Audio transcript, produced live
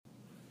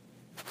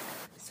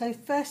So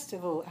first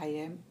of all,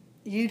 AM,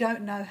 you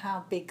don't know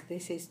how big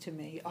this is to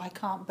me. I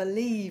can't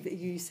believe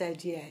you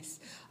said yes.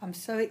 I'm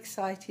so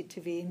excited to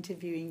be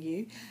interviewing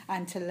you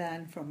and to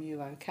learn from you,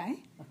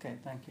 okay? Okay,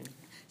 thank you.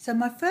 So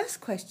my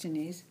first question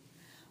is,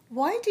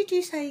 why did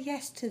you say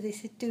yes to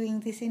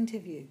doing this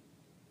interview?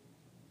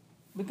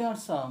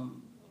 Because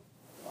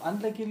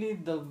unluckily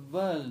the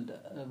world,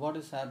 what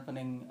is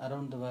happening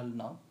around the world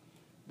now,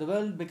 the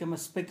world become a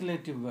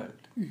speculative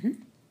world. Mm-hmm.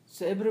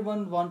 So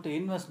everyone want to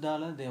invest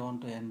dollar, they want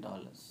to earn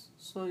dollars.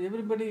 So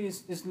everybody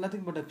is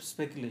nothing but a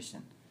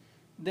speculation.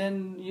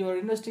 Then you are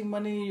investing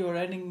money, you are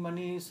earning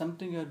money,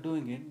 something you are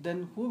doing it.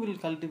 Then who will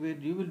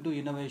cultivate? You will do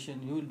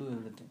innovation, you will do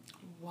everything.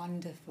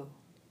 Wonderful.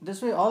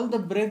 That's why all the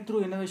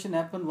breakthrough innovation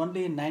happened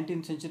only in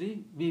 19th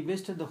century. We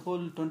wasted the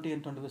whole 20th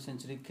and 21st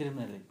century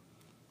criminally.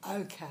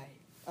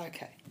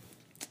 Okay.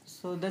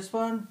 So that's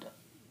what.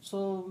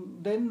 So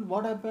then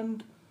what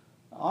happened?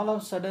 All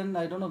of a sudden,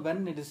 I don't know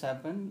when it has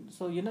happened.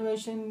 So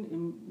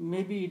innovation,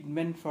 maybe it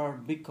meant for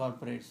big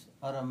corporates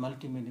or a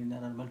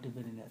multimillionaire or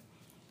multi-billionaire.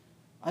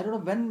 I don't know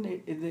when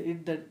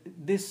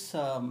this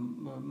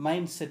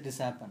mindset has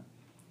happened.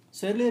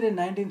 So earlier in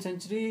 19th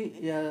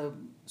century, a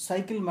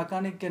cycle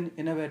mechanic can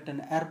innovate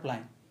an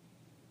airplane.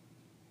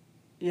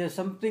 Yeah,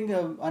 something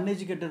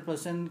uneducated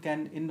person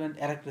can invent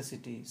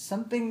electricity.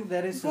 Something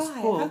there is a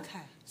scope. Okay.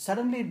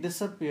 Suddenly it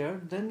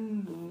disappeared.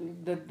 Then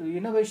the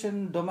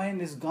innovation domain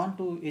is gone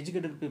to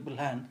educated people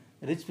hand,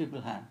 rich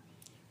people hand.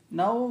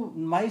 Now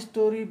my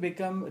story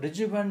become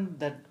rejuvenate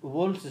that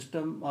whole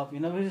system of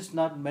innovation is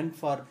not meant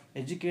for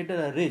educated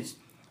or rich.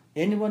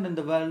 Anyone in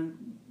the world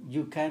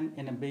you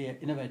can be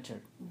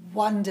innovator.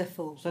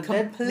 Wonderful. So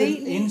that will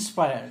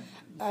inspire.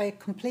 I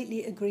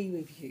completely agree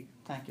with you.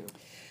 Thank you.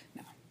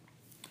 Now,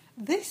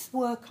 this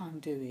work I'm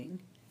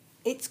doing,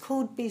 it's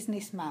called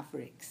Business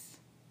Mavericks.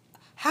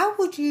 How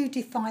would you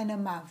define a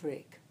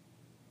maverick?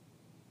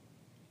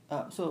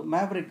 So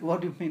maverick,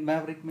 what do you mean?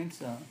 Maverick means...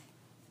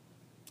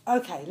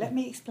 Okay, let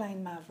me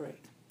explain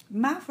maverick.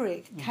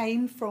 Maverick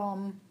came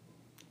from...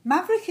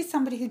 Maverick is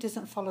somebody who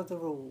doesn't follow the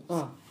rules.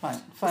 Oh,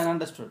 fine,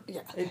 understood.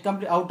 Yeah. It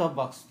complete out of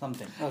box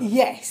something. Okay.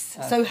 Yes.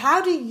 So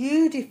how do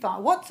you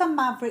define... What's a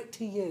maverick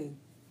to you?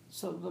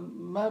 So the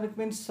maverick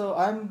means, so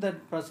I'm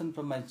that person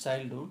from my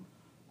childhood.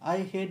 I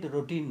hate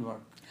routine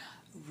work.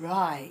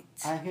 Right.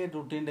 I hate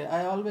routine.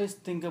 I always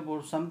think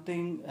about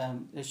something,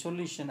 a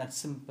solution that's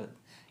simple.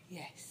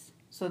 Yes.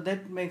 So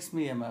that makes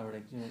me a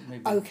maverick.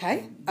 Maybe.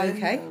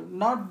 Okay.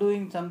 Not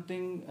doing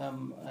something,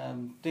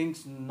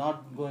 things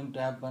not going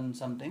to happen,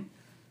 something.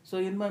 So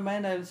in my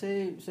mind, I will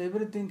say, so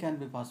everything can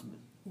be possible.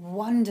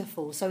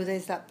 Wonderful. So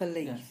there's that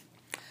belief. Yes.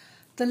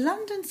 The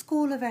London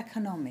School of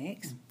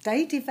Economics,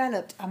 they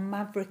developed a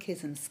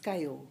maverickism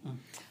scale.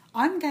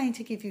 I'm going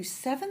to give you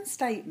 7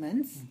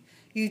 statements.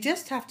 You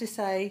just have to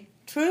say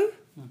true,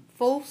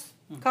 false,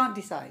 can't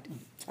decide.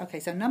 Okay,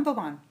 so number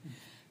 1.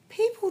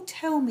 People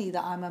tell me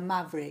that I'm a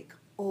maverick,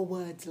 or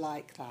words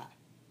like that.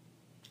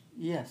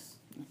 Yes.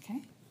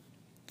 Okay.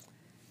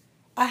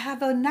 I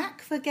have a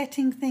knack for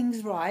getting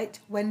things right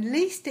when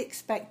least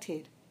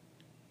expected.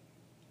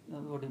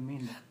 What do you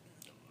mean?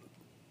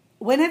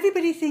 When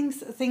everybody thinks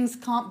things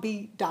can't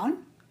be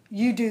done,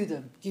 you do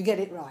them. You get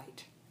it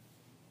right.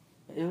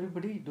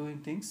 Everybody doing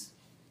things?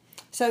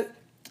 So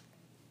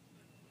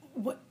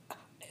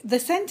the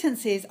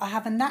sentence is, I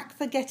have a knack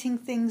for getting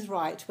things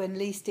right when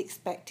least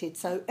expected.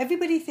 So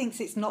everybody thinks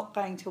it's not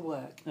going to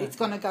work. Okay. It's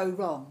going to go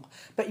wrong.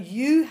 But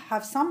you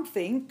have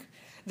something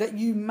that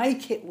you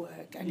make it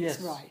work and it's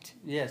right.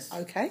 Yes.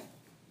 Okay.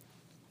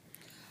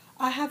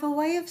 I have a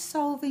way of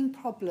solving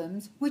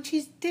problems which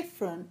is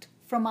different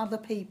from other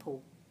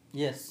people.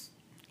 Yes.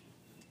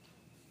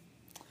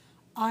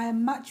 I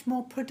am much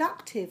more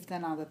productive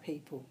than other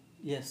people.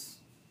 Yes.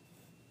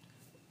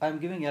 I'm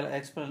giving an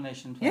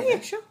explanation for that.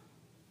 Yeah, sure.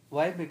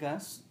 Why?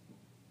 Because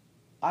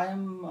I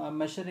am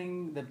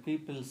measuring the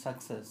people's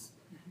success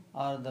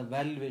or the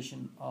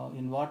valuation or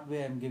in what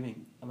way I'm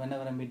giving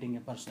whenever I'm meeting a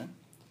person.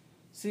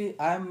 See,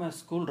 I'm a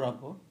school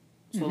dropout.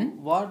 So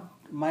what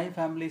my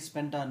family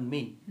spent on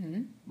me,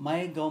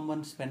 my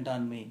government spent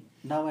on me.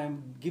 Now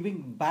I'm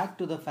giving back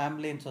to the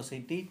family and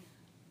society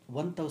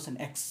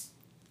 1000x.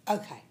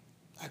 Okay.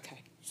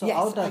 So yes,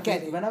 out of I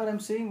get it. Whenever I'm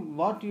seeing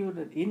what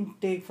you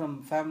intake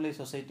from family,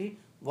 society,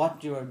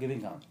 what you are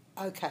giving out.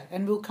 Okay,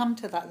 and we'll come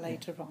to that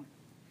later on.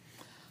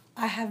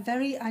 I have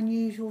very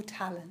unusual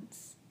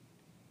talents.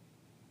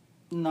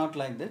 Not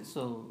like that.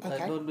 So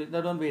that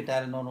don't be a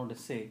talent. Don't want to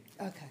say.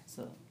 Okay.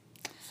 So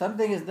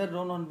something is that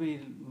don't want to be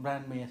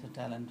brand me as a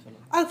talent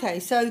fellow. Okay,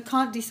 so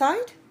can't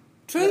decide.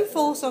 True,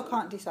 false, or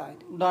can't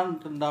decide.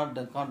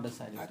 Can't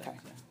decide. Okay.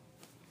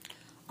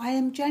 I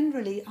am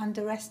generally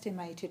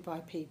underestimated by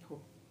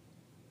people.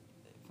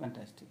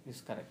 Fantastic.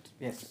 It's correct.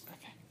 Yes.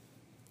 Okay.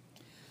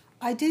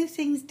 I do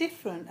things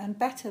different and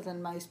better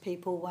than most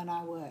people when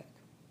I work.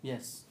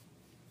 Yes.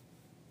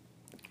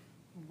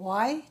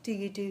 Why do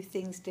you do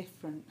things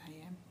different,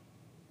 AM?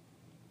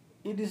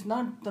 It is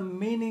not the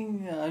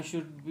meaning I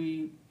should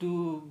be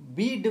to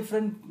be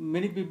different.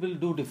 Many people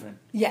do different.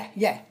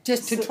 Yeah.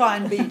 Just to try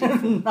and be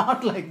different.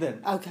 Not like that.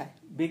 Okay.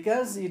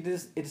 because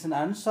it's an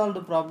unsolved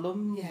problem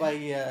Yeah. by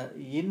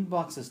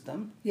inbox system.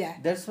 Yeah.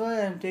 That's why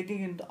I'm taking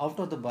it out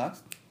of the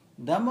box.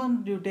 The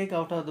moment you take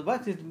out of the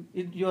box,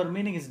 your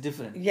meaning is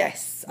different.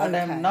 Yes. But Okay.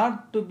 I'm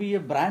not to be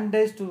a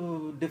brandized to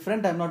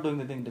different. I'm not doing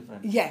the thing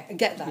different. Yeah, I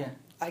get that. Yeah.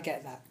 I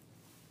get that.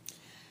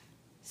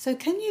 So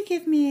can you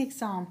give me an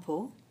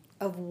example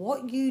of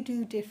what you do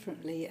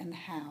differently and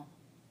how?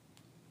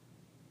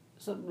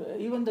 So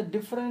even the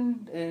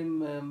different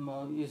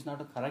is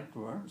not a correct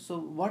word. So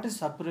what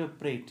is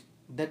appropriate?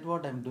 That's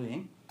what I'm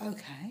doing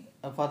Okay.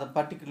 for the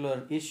particular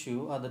issue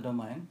or the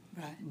domain.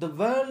 Right. The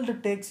world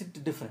takes it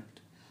different.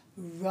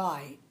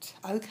 Right.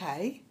 Okay.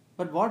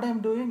 But what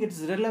I'm doing, it's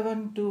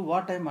relevant to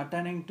what I'm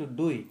attending to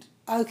do it.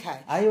 Okay.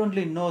 I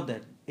only know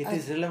that it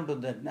is Okay. relevant to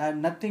that. I'm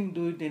nothing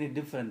do it any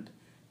different.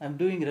 I'm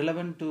doing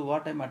relevant to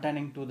what I'm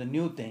attending to the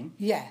new thing.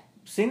 Yeah.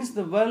 Since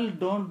the world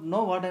don't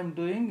know what I'm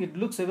doing, it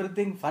looks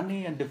everything funny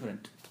and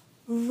different.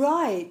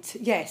 Right.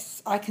 Yes,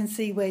 I can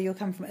see where you're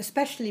coming from,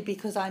 especially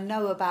because I know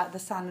about the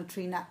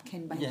sanitary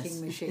napkin making Yes.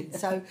 machine.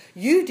 So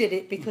you did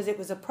it because it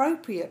was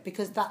appropriate,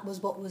 because that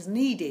was what was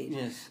needed.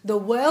 Yes. The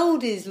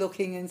world is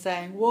looking and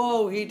saying, whoa,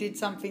 he did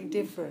something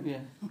different.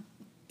 Yeah.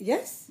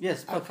 Yes?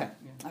 Yes. Okay.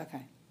 Perfect. Yeah.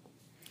 Okay.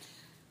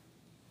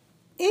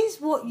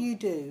 Is what you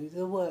do,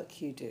 the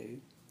work you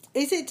do,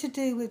 is it to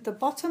do with the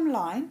bottom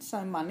line,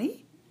 so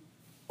money,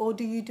 or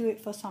do you do it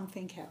for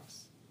something else?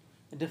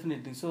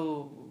 Definitely.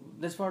 So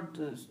that's what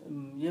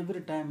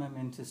every time I'm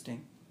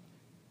insisting.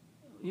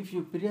 If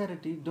you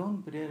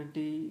don't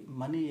priority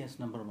money as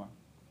number one.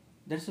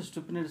 That's a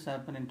stupidness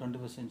happen in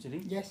 21st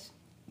century. Yes.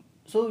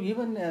 So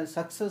even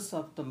success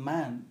of the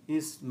man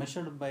is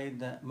measured by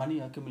the money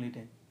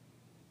accumulated.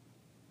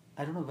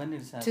 I don't know when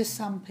it's happening. To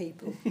some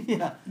people,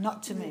 Yeah.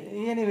 not to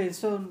me. Anyway,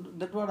 so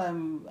that's what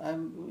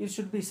it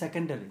should be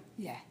secondary.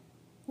 Yeah.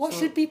 What So-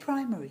 should be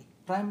primary?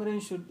 Primary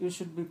you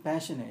should be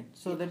passionate.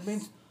 So that Yes.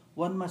 means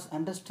one must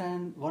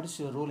understand what is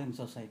your role in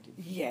society.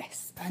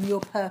 Yes, and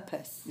your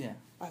purpose. Yeah.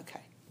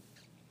 Okay.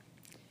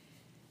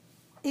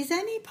 Is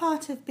any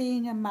part of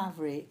being a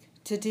maverick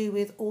to do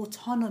with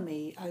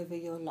autonomy over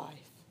your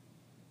life?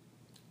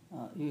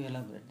 You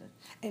elaborate that.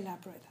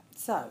 Elaborate that.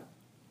 So,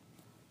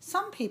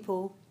 some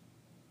people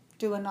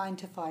do a 9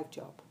 to 5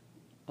 job.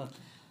 Okay.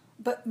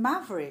 But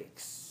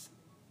mavericks,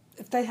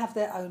 if they have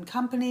their own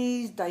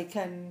companies, they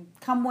can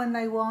come when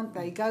they want,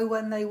 they go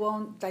when they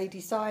want, they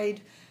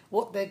decide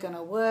what they're going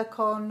to work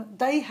on.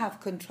 They have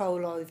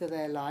control over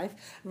their life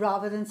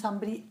rather than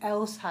somebody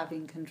else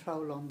having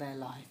control on their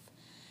life.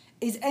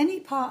 Is any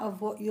part of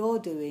what you're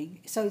doing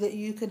so that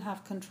you can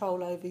have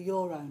control over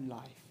your own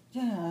life?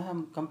 Yeah,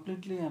 I'm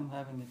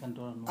having the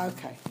control on my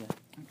Okay. life.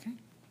 Yeah. Okay.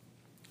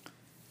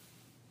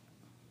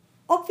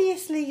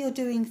 Obviously, you're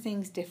doing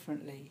things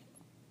differently.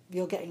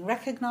 You're getting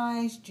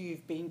recognised.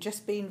 You've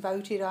just been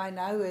voted, I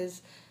know,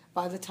 as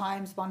by the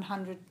Times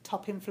 100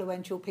 top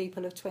influential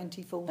people of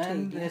 2014.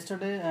 And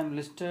yesterday I'm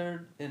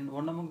listed in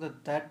one among the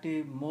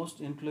 30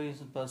 most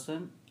influential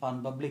person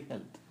on public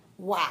health.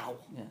 Wow.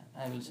 Yeah,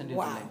 I will send you the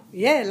Wow. link.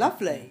 Yeah,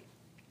 lovely.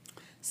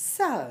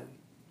 So,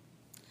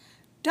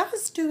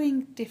 does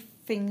doing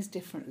things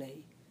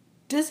differently,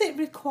 does it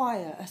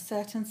require a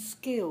certain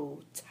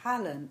skill,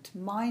 talent,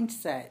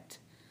 mindset?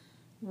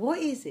 What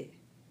is it?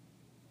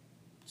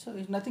 So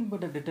it's nothing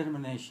but a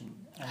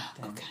determination, I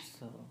think. Okay.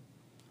 So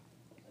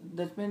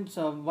that means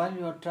while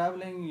you are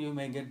traveling, you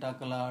may get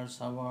accolades,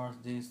 awards,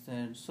 this,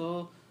 that.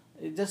 So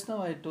just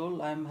now I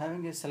told I'm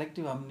having a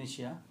selective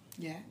amnesia.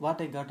 Yeah.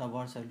 What I got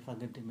awards, I will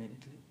forget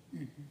immediately.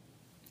 Mm-hmm.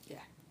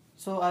 Yeah.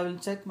 So I will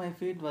check my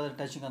feet whether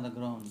touching on the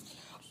ground.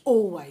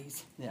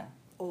 Always. Yeah.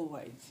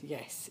 Always.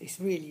 Yes, it's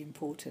really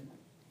important.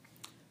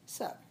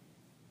 So,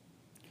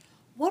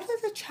 what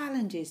are the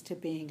challenges to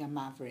being a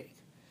maverick?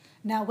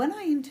 Now, when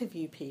I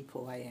interview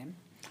people,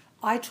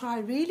 I try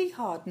really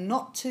hard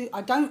not to,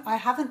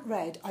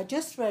 I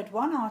just read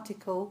one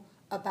article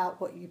about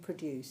what you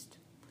produced.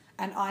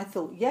 And I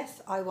thought,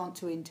 yes, I want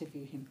to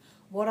interview him.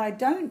 What I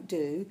don't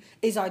do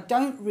is I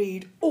don't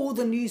read all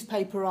the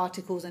newspaper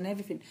articles and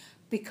everything,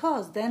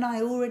 because then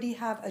I already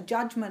have a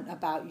judgment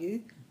about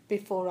you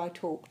before I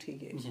talk to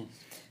you. Yes.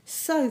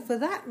 So for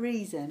that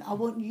reason, I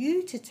want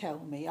you to tell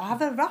me, I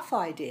have a rough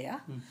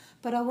idea,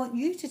 but I want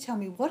you to tell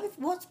me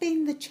what's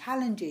been the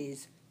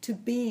challenges to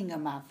being a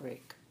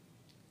maverick?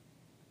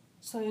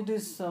 So it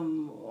is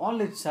all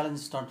its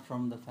challenges start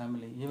from the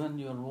family. Even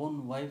your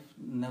own wife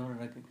never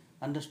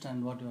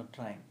understand what you are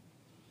trying.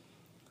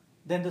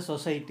 Then the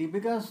society,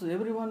 because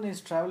everyone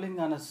is traveling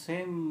on a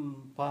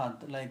same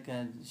path, like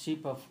a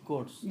sheep of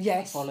goats,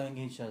 Yes. following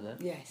each other.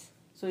 Yes.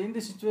 So in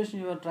this situation,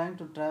 you are trying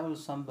to travel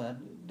somewhere.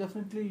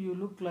 Definitely, you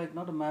look like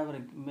not a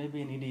maverick,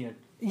 maybe an idiot.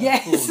 a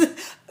Yes, fool.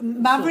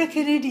 maverick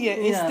and idiot.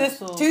 It's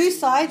the two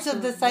sides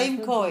of the same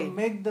definitely coin.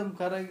 Make them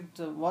correct.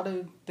 What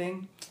I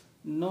think.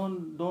 No,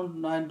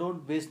 I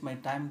don't waste my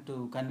time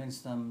to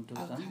convince them to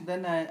Okay. some.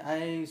 Then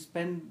I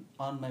spend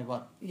on my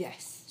work.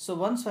 Yes, So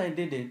once I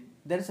did it,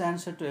 there is an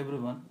answer to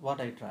everyone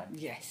what I tried.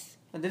 yes.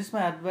 And this is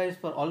my advice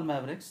for all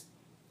mavericks.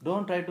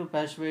 Don't try to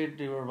persuade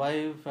your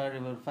wife or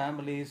your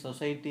family,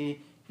 society.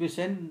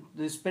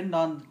 you spend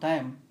on the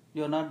time,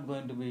 you're not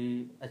going to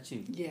be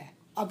achieved. Yeah.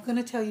 I'm going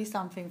to tell you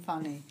something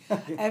funny.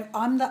 Okay.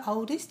 I'm the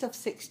oldest of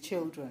 6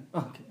 children.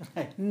 Okay,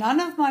 right. None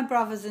of my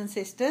brothers and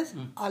sisters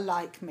are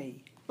like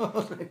me.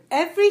 Right.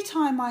 Every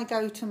time I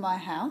go to my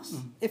house,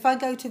 if I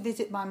go to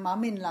visit my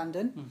mum in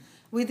London,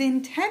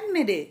 within 10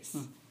 minutes,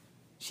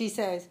 she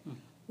says,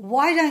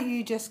 why don't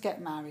you just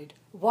get married?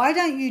 Why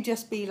don't you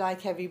just be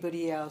like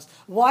everybody else?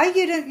 Why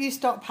don't you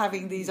stop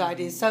having these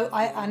ideas? So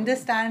I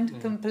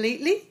understand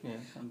completely Yeah,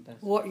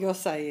 sometimes. what you're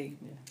saying.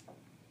 Yeah.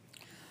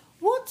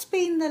 What's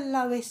been the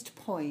lowest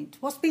point?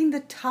 What's been the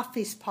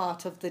toughest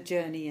part of the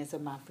journey as a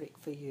maverick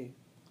for you?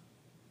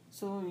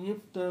 So if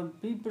the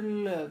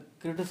people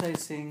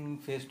criticizing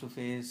face to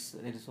face,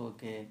 it is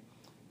okay,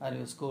 or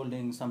you're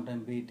scolding,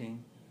 sometimes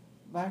beating.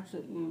 But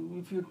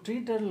if you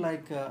treat her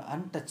like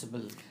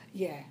untouchable,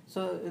 Yeah,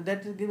 so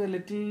that will give a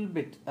little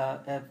bit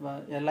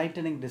a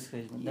lightening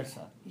discouragement. That's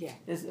all. yeah,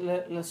 It's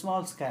a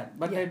small scare,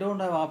 but Yeah. I don't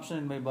have option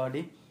in my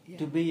body Yeah.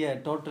 to be a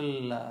total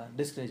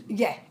discouragement.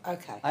 yeah,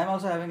 okay. I'm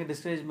also having a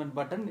discouragement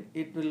button.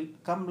 It will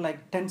come like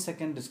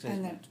 10-second And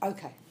discouragement. then,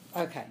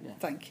 okay, Yeah.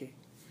 thank you.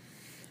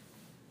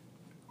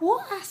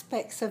 What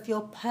aspects of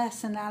your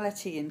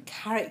personality and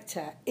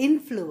character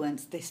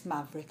influence this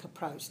maverick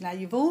approach? Now,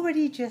 you've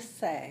already just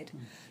said,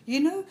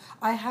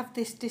 I have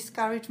this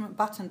discouragement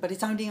button, but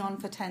it's only on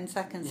for 10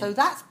 seconds. So Yeah.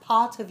 that's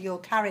part of your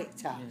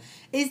character.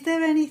 Yeah. Is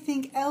there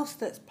anything else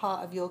that's part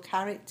of your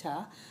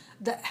character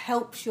that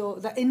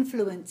that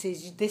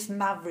influences this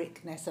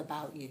maverickness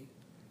about you?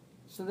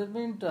 So that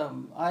means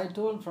I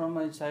told from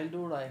my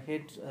childhood I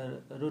hate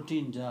a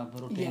routine job,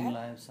 routine Yeah.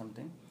 life,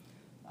 something.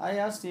 I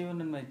asked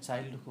even in my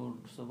childhood,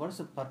 so what's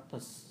the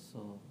purpose?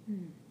 So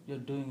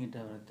you're doing it,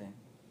 everything.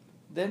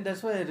 Then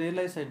that's why I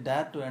realized I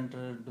dared to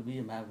enter to be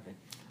a maverick.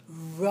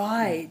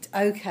 Right,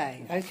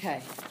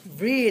 okay.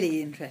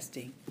 Really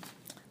interesting.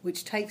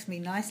 Which takes me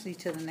nicely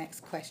to the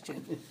next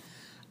question.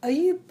 Are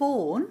you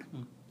born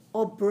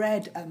or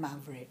bred a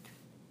maverick?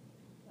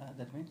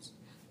 That means?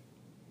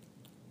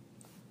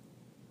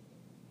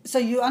 So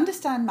you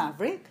understand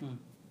maverick.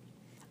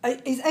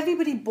 Is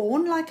everybody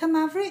born like a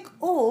maverick,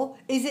 or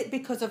is it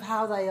because of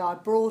how they are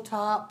brought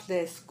up,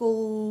 their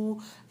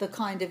school, the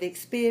kind of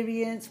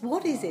experience?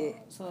 What is it?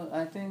 So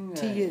I think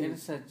To you?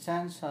 it's a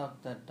chance of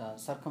that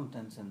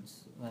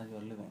circumstances where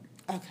you're living.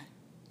 Okay.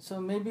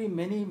 So maybe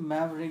many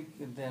maverick,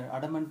 they're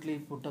adamantly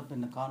put up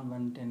in a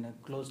convent, in a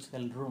closed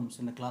held rooms,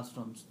 in the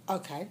classrooms,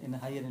 Okay. in a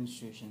higher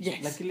institutions.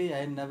 Yes. Luckily,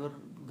 I never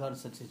got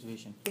such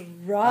situation.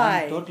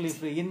 Right. I'm totally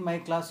free. In my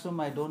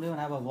classroom, I don't even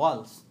have a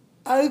walls.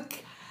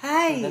 Okay.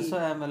 So that's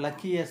why I'm the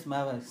luckiest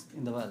maverick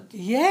in the world.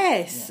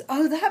 Yes. Yeah.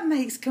 Oh, that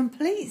makes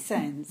complete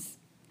sense.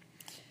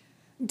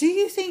 Do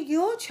you think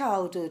your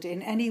childhood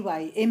in any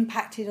way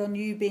impacted on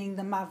you being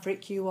the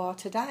maverick you are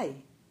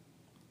today?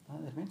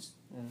 That means?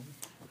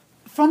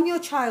 From your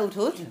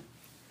childhood, Yeah.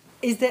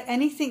 is there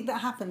anything that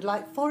happened?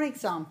 Like, for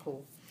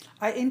example,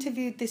 I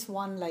interviewed this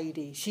one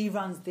lady. She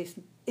runs this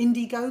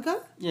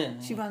Indiegogo. Yeah.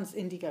 She runs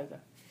Indiegogo.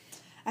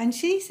 And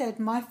she said,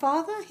 my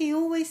father, he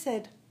always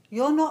said,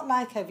 you're not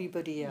like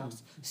everybody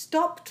else.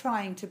 Stop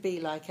trying to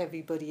be like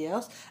everybody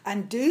else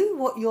and do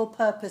what your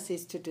purpose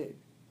is to do.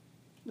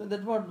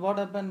 That's what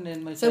happened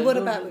in my So childhood. what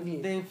about with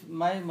you?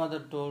 My mother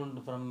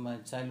told from my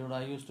childhood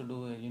I used to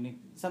do a unique,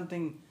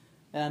 something,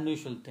 an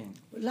unusual thing.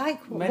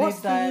 Like, Many what's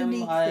the times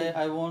unique thing?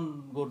 I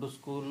won't go to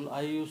school.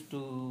 I used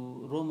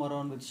to roam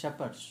around with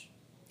shepherds.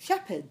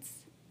 Shepherds.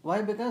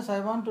 Why? Because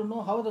I want to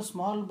know how the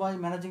small boy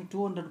managing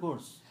 200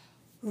 goats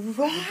with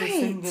a Right.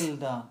 single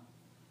dog.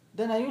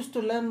 Then I used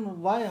to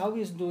learn how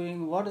he's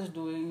doing, what is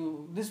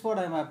doing, this what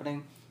I'm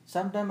happening.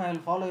 Sometime I will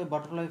follow a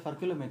butterfly for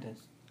kilometers.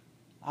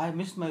 I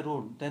missed my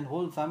road. Then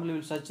whole family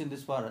will search in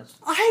this forest.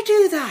 I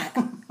do that.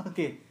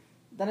 Okay.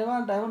 Then I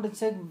want to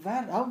check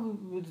how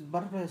this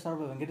butterfly is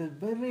surviving. It is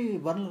very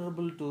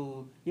vulnerable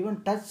to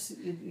even touch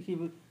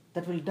it,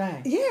 that will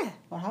die. Yeah.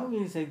 But how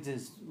will it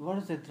exist? What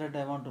is the threat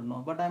I want to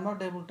know? But I'm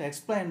not able to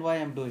explain why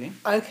I'm doing.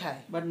 Okay.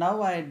 But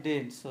now I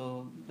did.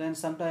 So then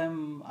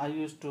sometime I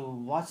used to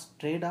watch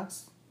stray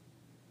dogs.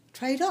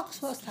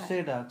 Tradox, what's that?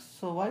 Stray dogs.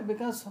 So why?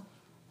 Because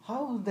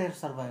how they're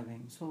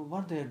surviving. So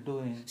what they're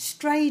doing.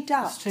 Stray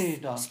ducks. Stray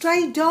dogs.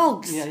 Stray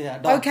dogs. Yeah,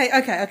 dogs.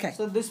 Okay.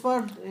 So this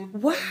part.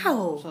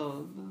 Wow.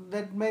 So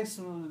that makes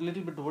a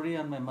little bit worry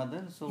on my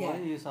mother. So Yeah. why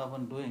is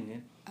often doing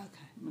it?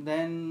 Okay.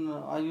 Then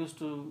I used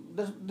to.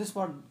 This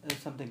part is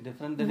something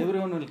different. Then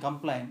everyone will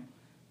complain.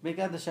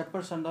 Because the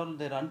shepherds and all,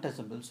 they're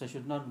untouchable. So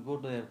should not go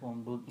to their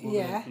home, go to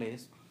their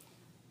place.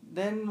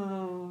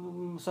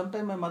 Then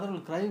sometimes my mother will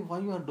cry, why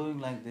you are doing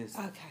like this?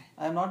 Okay.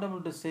 I am not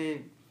able to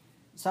say.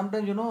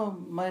 Sometimes,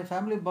 my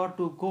family bought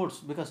 2 goats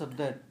because of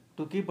that,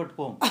 to keep at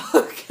home.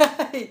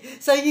 Okay.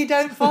 So you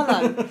don't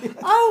follow.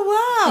 Oh,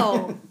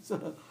 wow.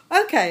 So,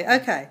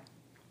 Okay.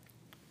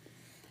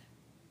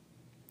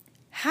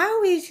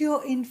 How is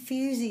your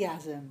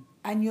enthusiasm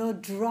and your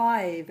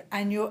drive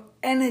and your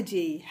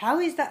energy, how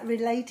is that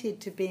related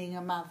to being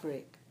a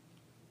maverick?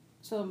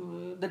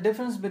 So the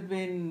difference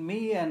between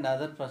me and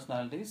other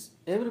personalities,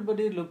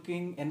 everybody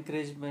looking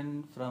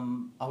encouragement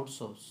from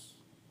outsource.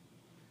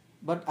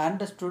 but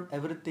understood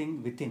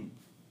everything within.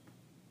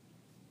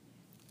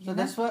 So You know?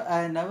 that's why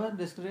I never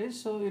discourage.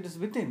 So it is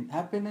within.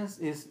 Happiness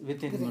is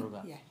within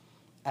Muruga. Yeah.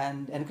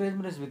 And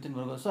encouragement is within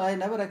Muruga. So I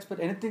never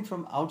expect anything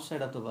from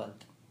outside of the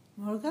world.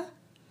 Muruga?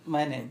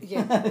 My name.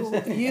 Yeah.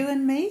 You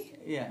and me?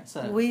 Yeah,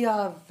 sir. We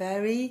are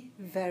very,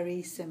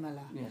 very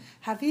similar. Yeah.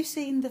 Have you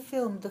seen the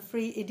film The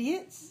Three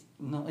Idiots?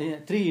 No, yeah,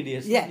 Three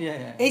Idiots.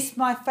 Yeah. It's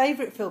my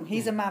favourite film.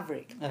 He's a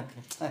maverick.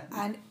 Okay.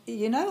 And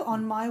you know,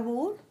 on my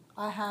wall,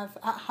 I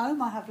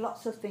have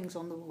lots of things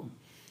on the wall.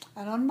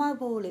 And on my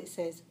wall it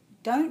says,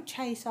 don't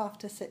chase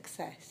after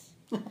success.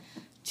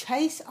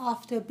 Chase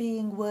after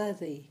being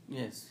worthy.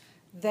 Yes.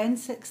 Then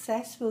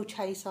success will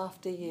chase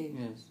after you.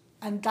 Yes.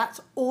 And that's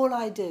all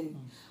I do.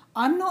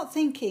 I'm not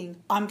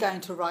thinking, I'm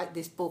going to write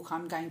this book,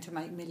 I'm going to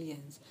make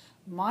millions.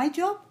 My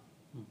job,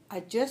 I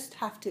just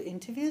have to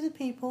interview the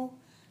people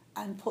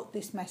and put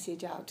this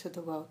message out to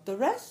the world. The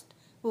rest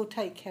will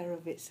take care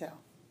of itself.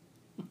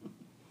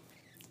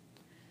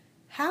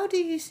 How do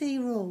you see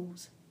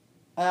rules?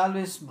 I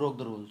always broke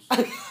the rules.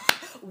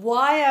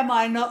 Why am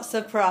I not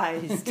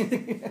surprised?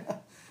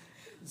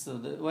 So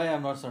why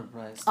I'm not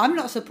surprised? I'm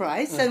not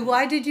surprised. So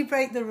why did you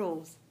break the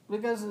rules?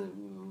 Because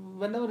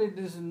whenever it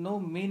is no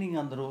meaning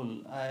on the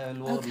rule, I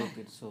will overlook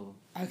it. So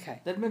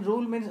Okay. that means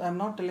rule means I'm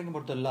not telling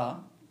about the law.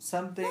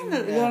 Something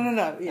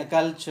No. Yeah. a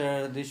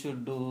culture they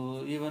should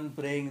do, even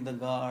praying the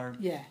God.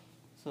 Yeah.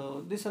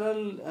 So these are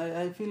all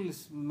I feel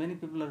many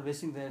people are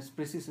wasting their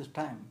precious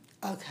time.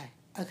 Okay.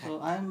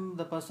 So I'm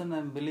the person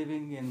I'm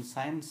believing in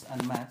science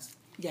and maths.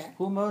 Yeah.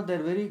 Whomever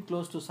they're very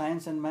close to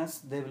science and maths,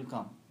 they will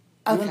come.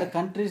 Okay. Even the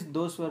countries,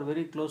 those who are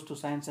very close to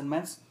science and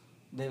maths,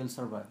 they will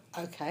survive.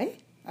 Okay.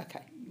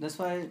 That's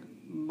why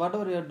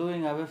whatever you are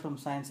doing away from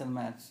science and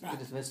maths, Right.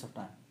 it is waste of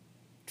time.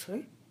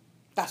 True.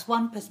 That's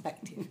one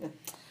perspective.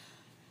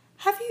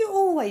 Have you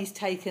always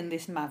taken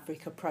this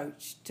maverick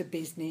approach to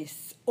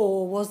business,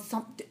 or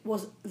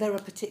was there a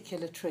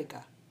particular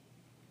trigger?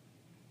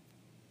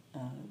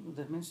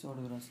 That means what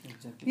you're asking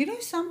exactly. You know,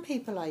 some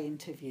people I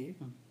interview,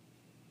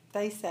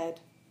 they said,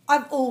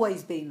 I've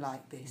always been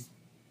like this.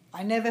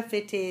 I never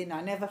fit in,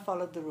 I never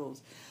followed the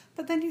rules.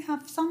 But then you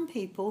have some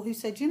people who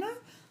said,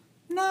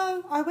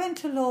 no, I went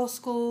to law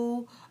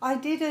school, I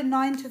did a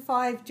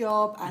 9-to-5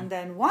 job, and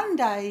then one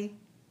day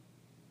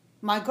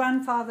my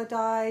grandfather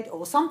died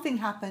or something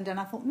happened, and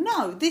I thought,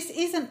 no, this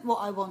isn't what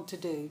I want to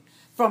do.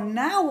 From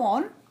now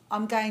on,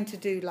 I'm going to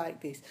do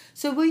like this.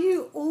 So were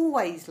you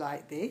always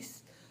like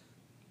this?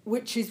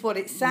 Which is what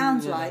it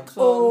sounds like.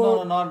 So,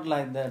 or no, not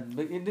like that.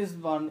 But it is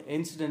on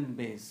incident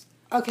base.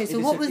 Okay, so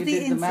what was the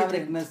incident? The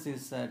maverickness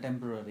is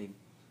temporary.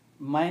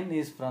 Mine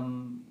is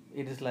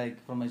it is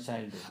like from my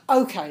childhood.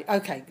 Okay,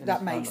 It that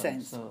is makes followed,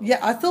 sense. so, Yeah,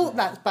 I thought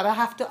that, but I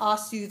have to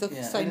ask you the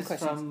same it is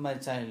question. from my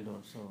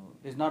childhood, so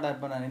it's not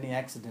happened on any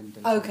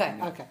accidental.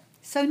 Okay.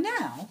 So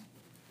now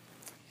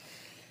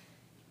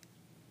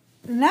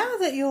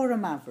that you're a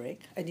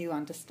maverick and you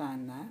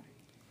understand that,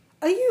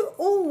 are you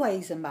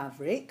always a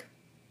maverick?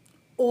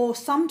 Or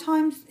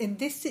sometimes in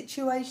this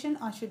situation,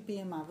 I should be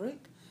a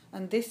maverick,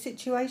 and this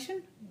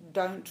situation,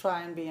 don't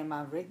try and be a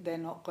maverick. They're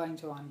not going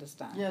to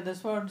understand. Yeah,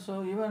 that's what.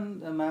 So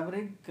even a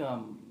maverick,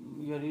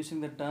 you are using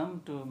the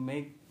term to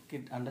make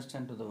it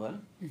understand to the world.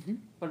 Mm-hmm.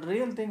 But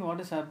real thing, what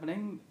is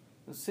happening?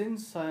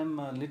 Since I am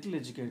a little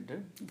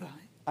educated,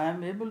 Right. I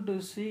am able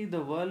to see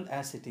the world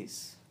as it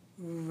is.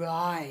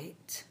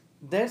 Right.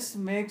 That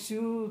makes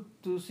you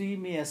to see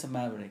me as a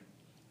maverick.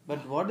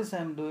 But what is I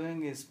am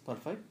doing is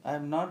perfect. I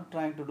am not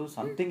trying to do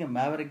something a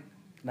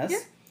maverickness. Yeah.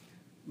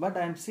 But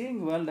I am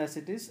seeing world as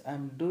it is. I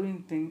am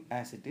doing thing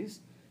as it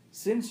is.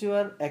 Since you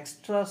are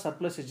extra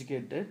surplus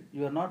educated,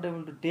 you are not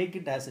able to take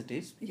it as it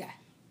is. Yeah.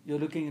 You are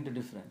looking into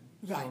different.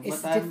 Right. So,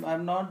 It's but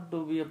I'm not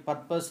to be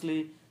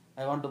purposely.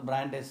 I want to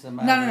brand as a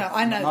No. maverick.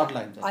 I know not that.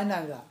 like that. I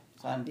know that.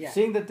 So I'm Yeah.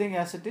 seeing the thing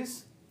as it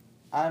is.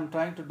 I am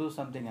trying to do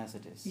something as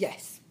it is.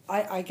 Yes,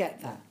 I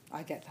get that.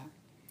 I get that.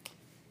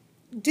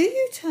 Do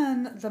you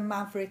turn the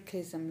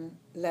maverickism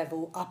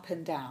level up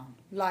and down?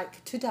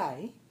 Like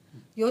today,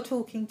 you're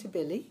talking to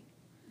Billy.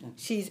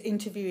 She's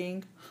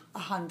interviewing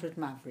 100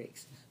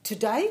 mavericks.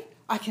 Today,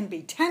 I can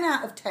be 10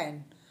 out of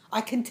 10. I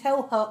can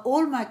tell her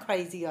all my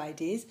crazy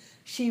ideas.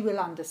 She will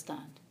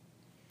understand.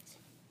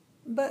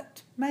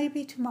 But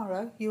maybe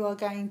tomorrow you are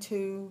going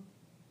to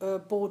a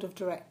board of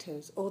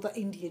directors or the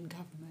Indian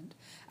government,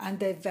 and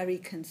they're very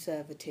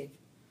conservative.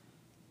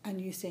 And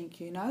you think,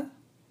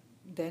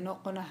 they're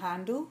not going to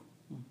handle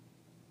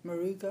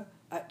Muruga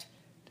at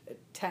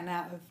 10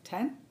 out of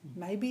 10.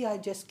 Maybe I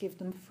just give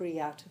them 3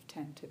 out of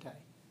 10 today.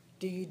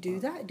 Do you do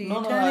that? Do you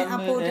turn it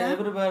up or down?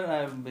 Everywhere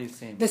I will be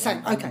same. The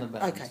same. I'm Okay. the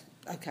balance.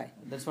 Okay.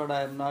 That's what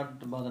I am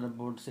not bothered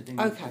about sitting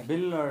Okay. with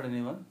Bill or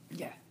anyone.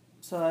 Yeah.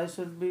 So I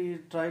should be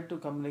try to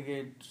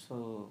communicate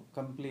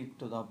complete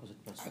to the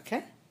opposite person.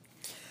 Okay.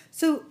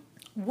 So,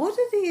 what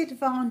are the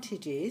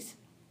advantages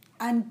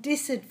and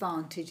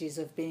disadvantages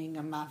of being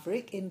a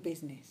maverick in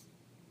business?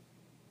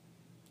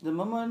 The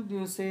moment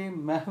you say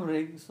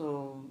maverick,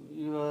 so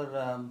you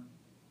are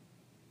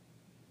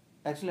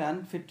actually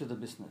unfit to the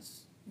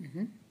business.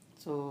 Mm-hmm.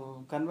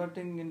 So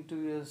converting into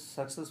a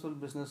successful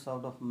business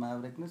out of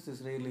maverickness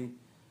is really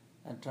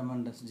a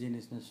tremendous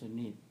geniusness you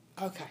need.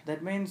 Okay.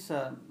 That means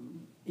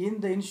in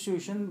the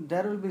institution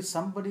there will be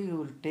somebody who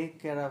will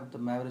take care of the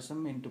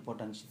maverickism into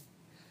potential.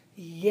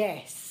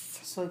 Yes.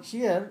 So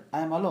here I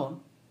am alone.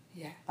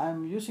 Yeah. I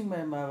am using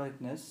my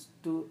maverickness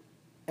to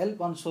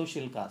help on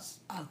social cause.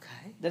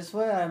 Okay. That's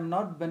why I am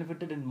not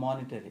benefited in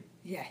monetary.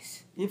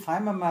 Yes. If I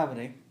am a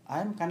maverick, I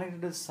am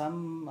connected to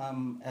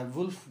some a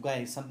wolf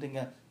guy, something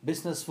a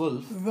business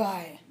wolf.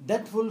 Right.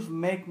 That wolf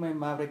make my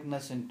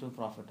maverickness into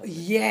profitable.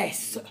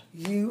 Yes.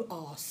 You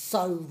are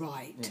so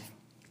right.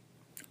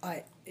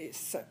 Yeah. It's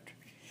so.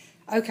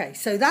 Okay,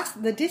 so that's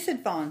the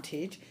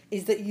disadvantage,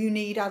 is that you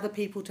need other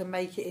people to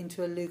make it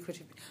into a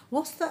lucrative.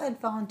 What's the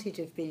advantage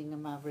of being a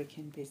maverick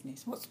in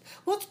business?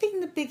 What's been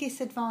the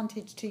biggest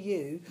advantage to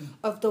you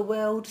of the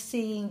world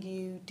seeing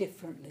you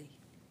differently?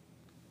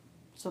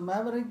 So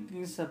maverick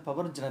is a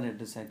power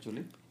generator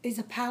actually. Is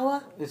a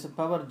power? It's a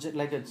power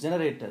like a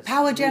generator.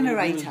 Power We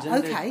generator. will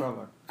generate Okay.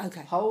 Power.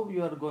 Okay. How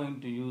you are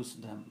going to use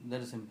them, that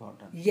is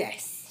important.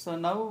 Yes. So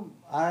now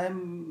I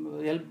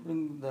am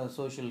helping the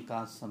social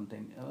cause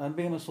something. I am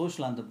being a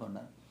social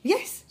entrepreneur.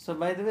 Yes. So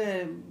by the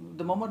way,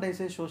 the moment I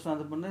say social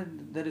entrepreneur,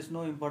 there is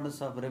no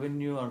importance of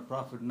revenue or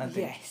profit,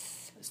 nothing.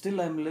 Yes.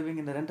 Still I am living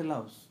in the rental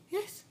house.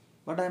 Yes.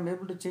 But I am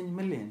able to change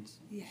millions.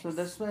 Yes. So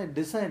that's why I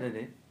decided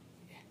it.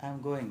 I am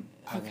going.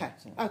 Okay.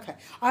 So. Okay.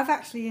 I've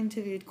actually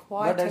interviewed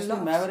quite But a actually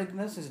lot.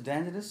 maverickness is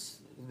dangerous.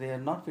 They are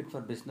not fit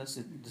for business.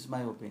 This is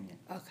my opinion.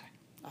 Okay.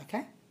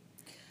 Okay.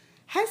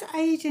 Has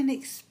age and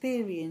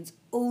experience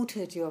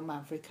altered your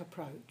maverick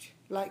approach?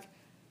 Like,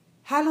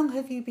 how long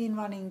have you been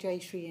running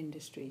Jayshree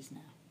Industries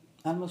now?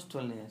 Almost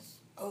 12 years.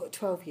 Oh,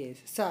 12 years.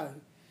 So,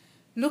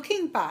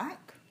 looking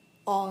back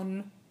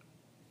on,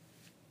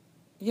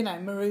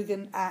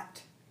 Murugan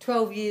at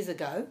 12 years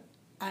ago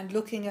and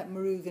looking at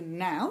Murugan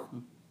now,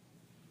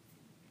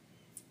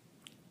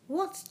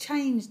 what's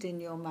changed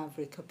in your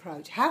maverick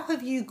approach? How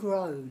have you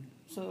grown?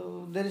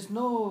 So there is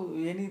no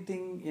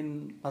anything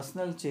in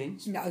personal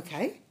change. No,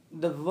 okay.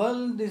 The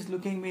world is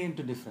looking me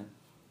into different.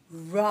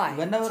 Right.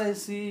 Whenever I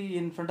see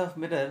in front of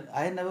mirror,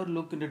 I never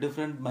look into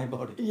different my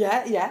body.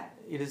 Yeah, yeah.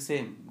 It is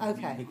same.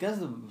 Okay.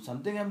 Because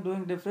something I'm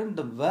doing different,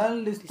 the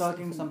world is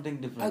talking something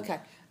different. Okay.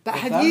 But the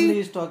have family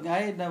you... is talking,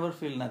 I never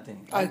feel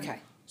nothing. Okay.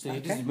 So it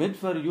Okay. is made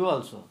for you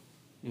also.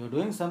 You're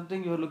doing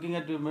something, you're looking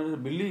at your mirror,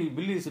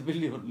 Billy is a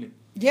Billy only.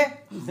 Yeah.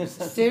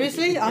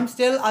 Seriously, I'm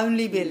still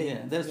only Billy.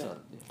 Yeah, that's all.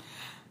 Yeah.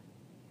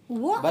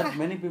 What? But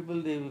many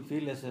people, they will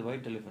feel as a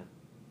white elephant.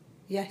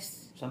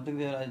 Yes. Something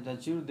they will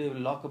achieve, they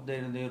will lock up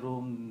their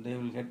room, they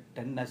will get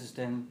 10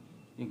 assistants,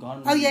 you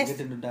can't yes.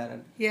 get into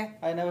direct. Yeah.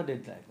 I never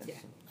did like that. Yeah.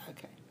 So.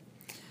 Okay.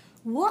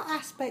 What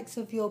aspects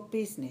of your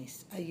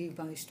business are you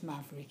most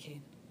maverick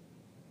in?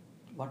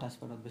 What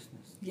aspect of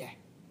business? Yeah.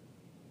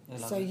 I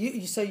love So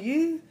it.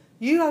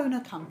 you own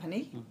a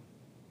company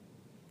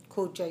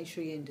called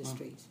Jayshree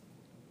Industries.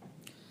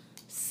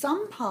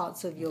 Some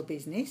parts of your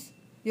business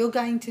you're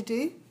going to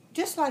do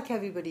just like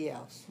everybody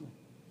else.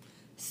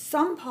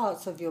 Some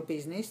parts of your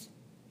business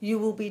you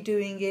will be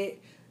doing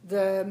it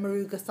the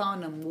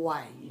Murugathanam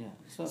way.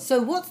 Yeah.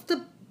 So what's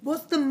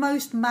the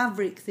most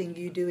maverick thing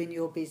you do in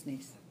your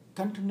business?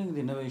 Continuing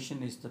the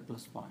innovation is the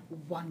plus point.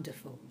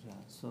 Wonderful. Yeah.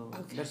 So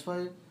Okay. that's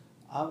why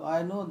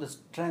I know the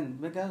strength,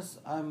 because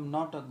I'm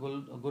not a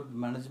good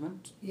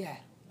management. Yeah.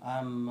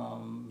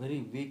 I'm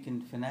very weak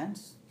in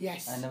finance.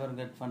 Yes. I never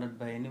get funded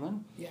by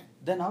anyone. Yeah.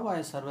 Then how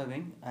I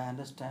surviving, I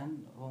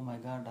understand, oh my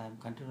God, I am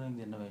continuing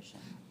the innovation.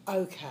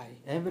 Okay.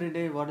 Every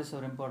day, what is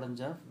our important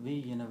job? We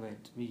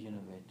innovate.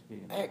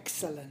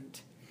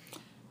 Excellent.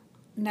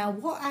 Now,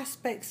 what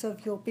aspects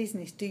of your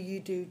business do you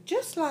do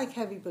just like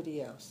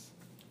everybody else?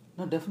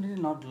 No, definitely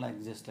not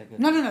like just like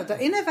a... No. The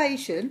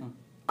innovation,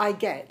 I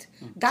get.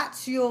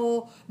 That's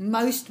your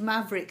most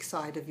maverick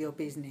side of your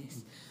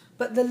business.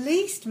 But the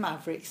least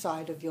maverick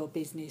side of your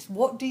business,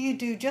 what do you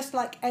do just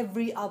like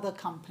every other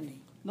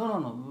company?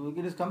 No.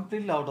 It is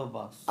completely out of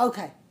box.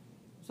 Okay.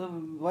 So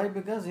why?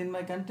 Because in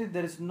my country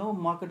there is no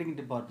marketing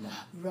department.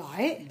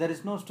 Right. There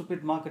is no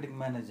stupid marketing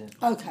manager.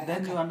 Okay.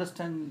 Then you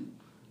understand,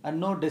 and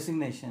no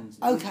designations.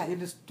 Okay.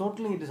 It is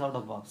out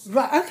of box.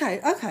 Right.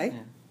 Okay. Yeah.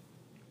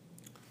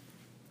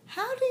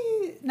 How do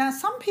you... Now,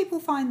 some people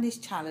find this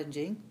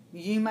challenging.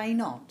 You may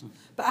not.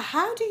 But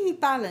how do you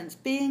balance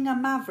being a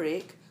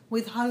maverick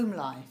with home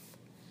life?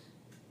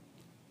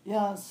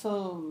 Yeah,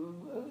 so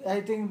I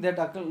think that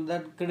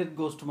credit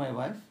goes to my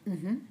wife.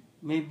 Mm-hmm.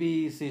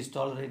 Maybe she is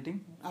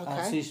tolerating,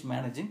 Okay. she is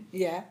managing.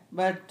 Yeah.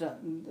 But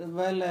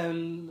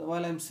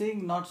while I'm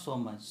seeing not so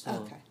much, so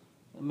Okay.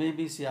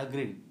 maybe she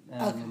agreed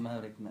Okay.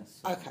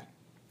 maverickness. Okay.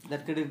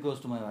 That credit goes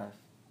to my wife.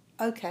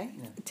 Okay.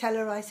 Yeah. Tell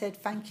her I said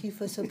thank you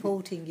for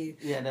supporting you.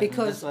 Yeah, definitely.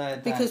 because That's why I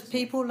because thanks.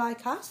 people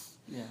like us,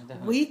 Yeah,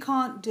 definitely. we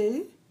can't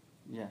do.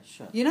 Yeah,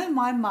 sure. You know,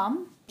 my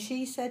mum,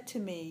 she said to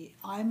me,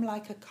 I'm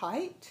like a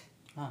kite.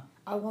 Huh.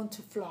 I want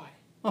to fly.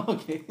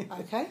 Okay.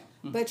 Okay?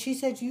 But she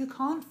said you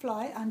can't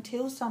fly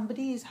until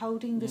somebody is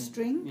holding the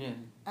string Yeah.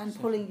 and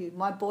Sure. pulling you.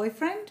 My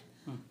boyfriend,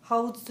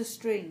 holds the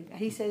string.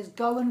 He says,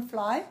 go and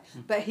fly,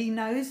 but he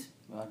knows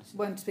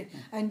when to speak.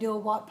 And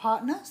your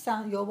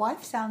your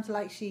wife sounds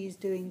like she is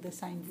doing the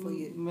same for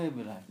you.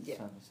 Maybe right.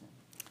 Yeah.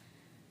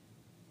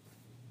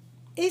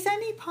 Is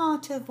any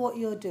part of what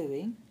you're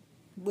doing,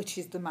 which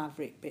is the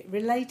Maverick bit,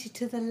 related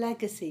to the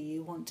legacy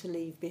you want to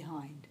leave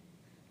behind?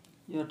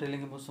 You're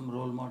telling about some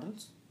role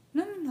models?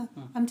 No.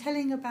 I'm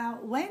telling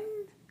about when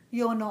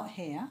you're not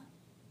here,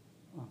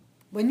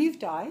 when you've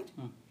died,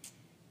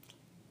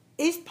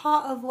 is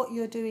part of what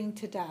you're doing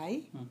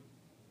today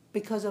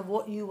because of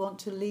what you want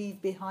to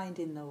leave behind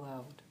in the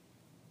world?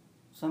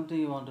 Something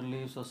you want to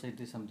leave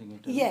society, something you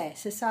tell. Yeah,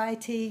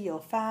 society, your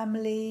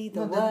family,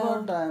 the world. That's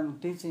what I'm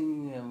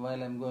teaching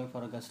while I'm going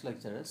for a guest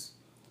lectures.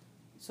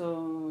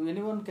 So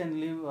anyone can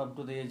live up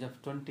to the age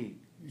of 20,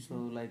 so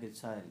like a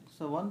child.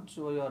 So once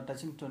you are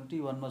touching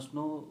 20, one must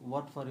know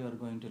what for you are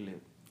going to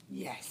live.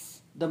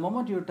 Yes. The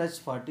moment you touch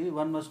 40,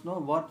 one must know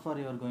what for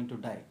you are going to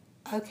die.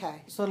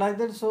 Okay. So like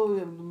that,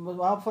 so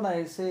often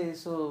I say,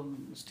 so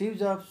Steve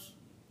Jobs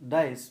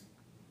dies,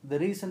 the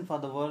reason for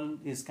the world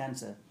is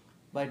cancer.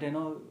 But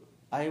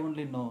I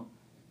only know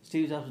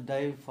Steve Jobs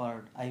died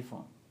for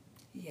iPhone.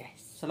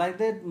 Yes. So like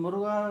that,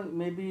 Muruga,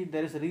 maybe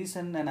there is a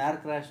reason, an air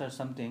crash or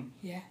something.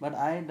 Yeah. But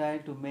I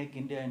died to make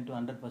India into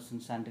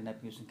 100%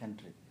 anti-napalm using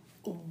country.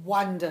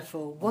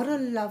 Wonderful. What a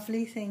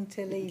lovely thing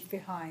to leave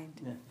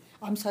behind. Yeah.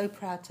 I'm so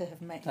proud to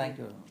have met you. Thank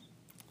you.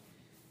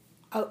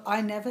 Oh,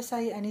 I never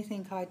say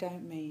anything I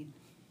don't mean.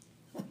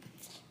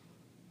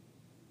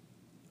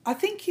 I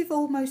think you've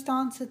almost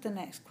answered the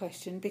next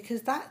question,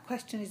 because that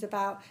question is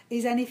about,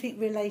 is anything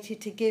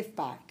related to give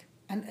back?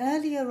 And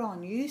earlier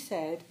on you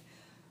said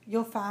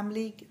your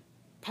family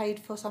paid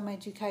for some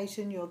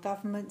education, your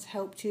government's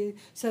helped you,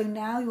 so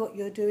now what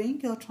you're doing,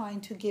 you're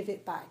trying to give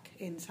it back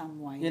in some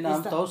way.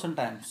 1,000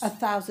 times.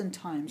 1,000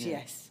 times,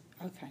 yes.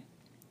 Okay.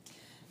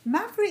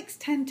 Mavericks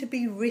tend to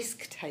be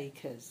risk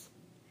takers.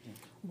 Yeah.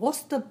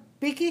 What's the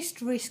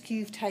biggest risk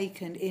you've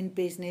taken in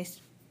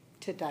business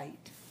to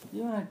date?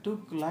 Yeah, I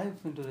took life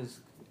into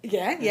risk.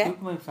 Yeah. I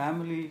took my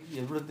family,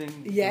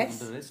 everything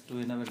into risk to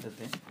innovate the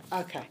thing.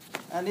 Okay.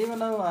 And even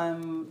now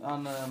I'm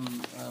on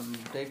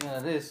taking a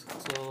risk,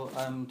 so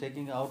I'm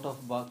taking out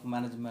of box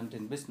management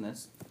in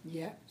business.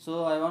 Yeah.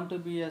 So I want to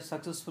be a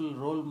successful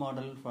role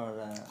model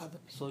for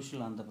social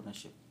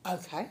entrepreneurship.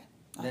 Okay.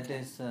 That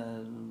is,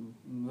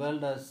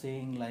 world are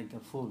seeing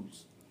like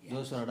fools,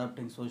 those who are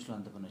adopting social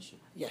entrepreneurship.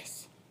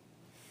 Yes.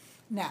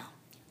 Now,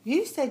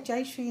 you said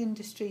Jayashree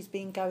Industries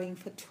been going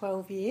for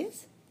 12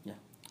 years? Yeah.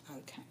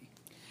 Okay.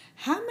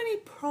 How many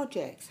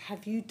projects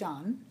have you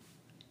done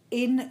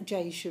in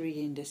Jayashree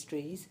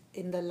Industries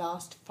in the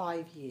last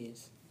 5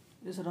 years?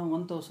 It's around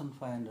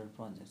 1,500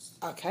 projects.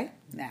 Okay.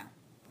 Now,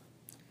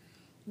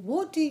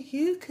 what do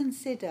you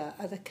consider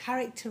are the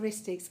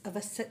characteristics of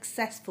a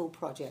successful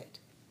project?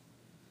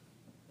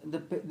 The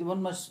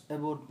one must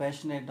about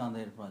passionate on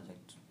their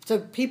project. So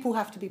people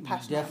have to be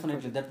passionate.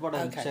 Definitely, that's what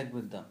I will check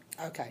with them.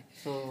 Okay.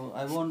 So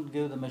I won't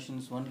give the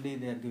machines, only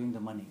they are giving the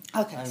money.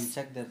 Okay. I will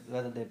check that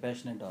whether they are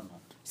passionate or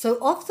not. So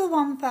of the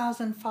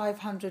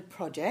 1,500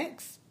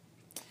 projects,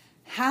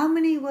 how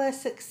many were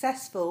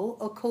successful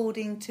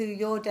according to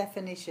your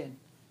definition?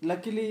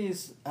 Luckily,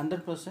 is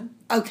 100%.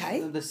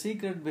 Okay. The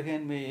secret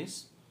behind me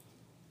is,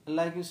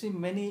 like you see,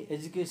 many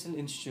educational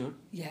institute,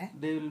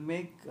 they will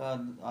make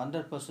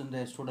 100%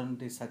 their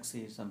student is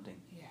succeed something.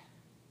 Yeah.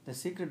 The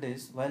secret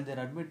is, while they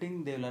are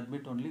admitting, they will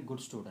admit only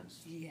good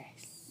students.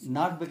 Yes.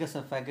 Not because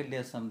of faculty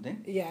or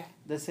something. Yeah.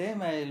 The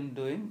same I am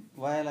doing.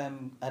 While I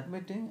am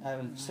admitting, I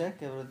will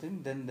check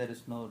everything. Then there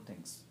is no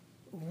things.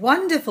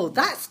 Wonderful.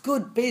 That's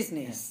good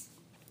business.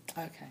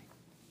 Yeah. Okay.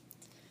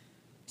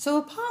 So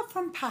apart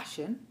from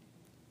passion,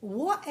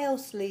 what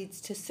else leads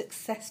to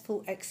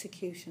successful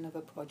execution of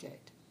a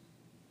project?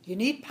 You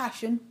need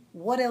passion.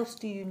 What else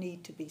do you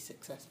need to be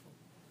successful?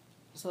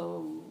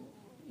 So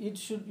you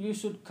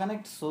should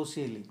connect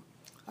socially.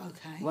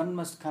 Okay. One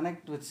must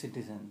connect with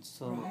citizens.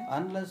 So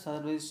unless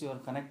otherwise you are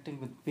connecting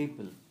with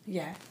people.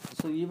 Yeah.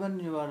 So even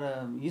you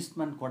are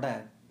Eastman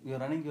Kodak, you are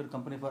running your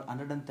company for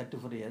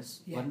 134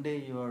 years. Yeah. One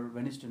day you are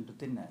vanished into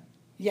thin air.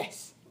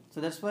 Yes. So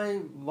that's why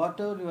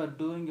whatever you are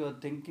doing, you are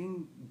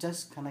thinking,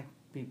 just connect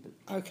people.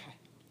 Okay.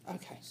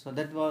 Okay. So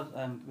that was,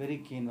 I'm very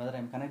keen whether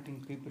I'm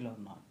connecting people or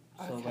not.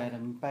 So where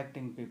I'm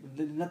impacting people,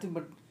 there is nothing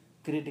but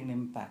creating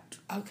impact.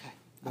 Okay.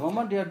 The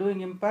moment you are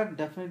doing impact,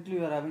 definitely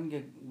you are having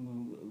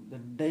the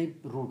deep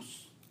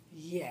roots.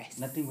 Yes.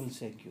 Nothing will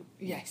shake you.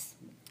 Yes.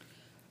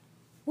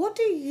 What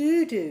do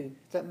you do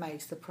that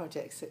makes the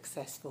project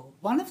successful?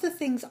 One of the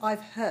things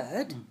I've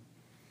heard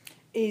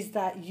is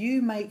that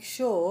you make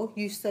sure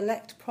you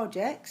select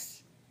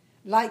projects,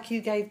 like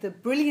you gave the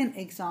brilliant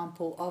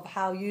example of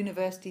how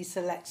universities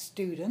select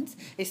students.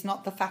 It's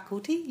not the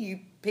faculty,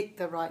 you pick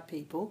the right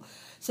people.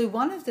 So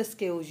one of the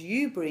skills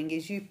you bring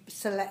is you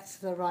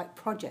select the right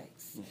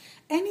projects. Yes.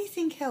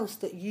 Anything else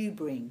that you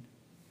bring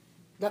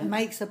that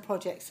makes a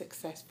project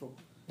successful?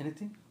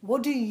 Anything?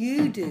 What do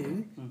you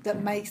do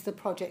that makes the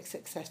project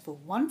successful?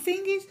 One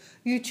thing is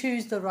you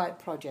choose the right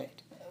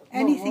project.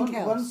 Anything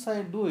else? Once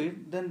I do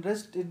it, then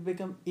rest it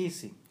become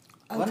easy.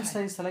 Okay. Once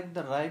I select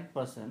the right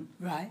person,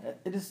 Right.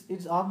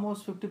 It's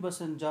almost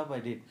 50% job I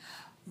did.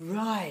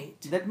 Right.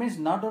 That means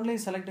not only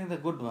selecting the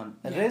good one,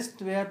 Yeah.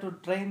 rest we have to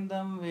train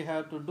them, we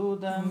have to do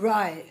them.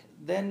 Right.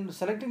 Then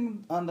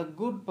selecting on the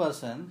good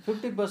person,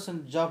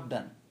 50% job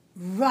done.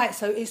 Right.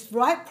 So it's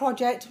right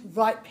project,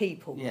 right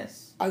people.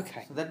 Yes.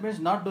 Okay. So that means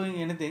not doing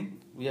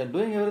anything. We are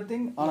doing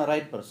everything on a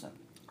right person.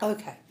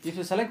 Okay. If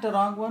you select a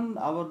wrong one,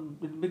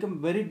 it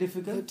become very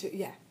difficult.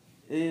 Yeah.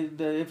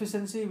 The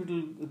efficiency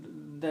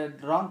the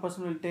wrong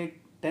person will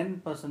take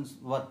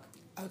 10% work.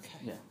 Okay.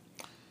 Yeah.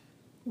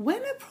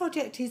 When a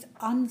project is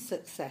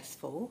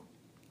unsuccessful,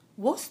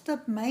 what's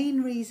the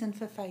main reason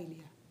for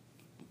failure?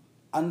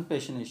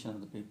 Unpassionation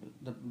of the people.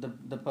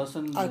 The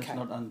person is Okay.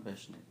 not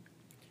unpassionate.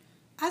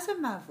 As a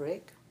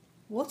maverick,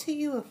 what are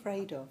you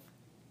afraid of?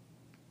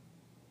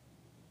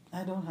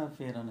 I don't have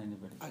fear on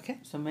anybody. Okay.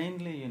 So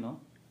mainly,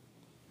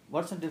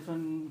 what's the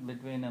difference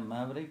between a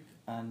maverick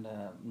and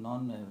a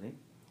non-maverick?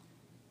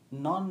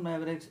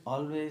 Non-mavericks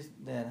always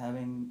they are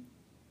having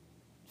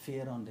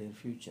fear on their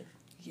future.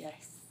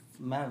 Yes.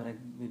 Maverick,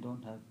 we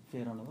don't have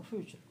fear on our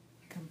future.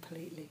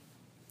 Completely.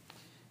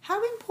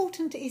 How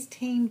important is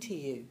team to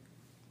you?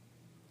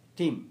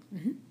 Team.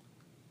 Mm-hmm.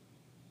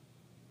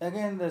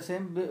 Again, the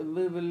same.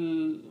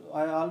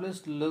 I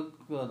always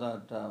look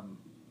that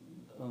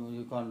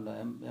you call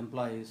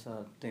employees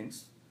or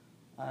things,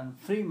 and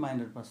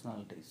free-minded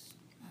personalities.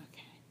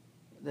 Okay.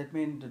 That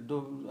means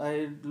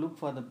I look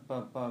for the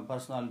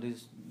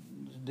personalities.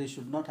 They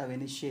should not have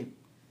any shape.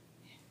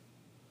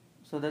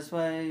 So that's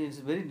why it's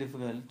very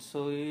difficult.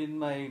 So in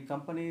my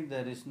company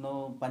there is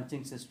no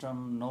punching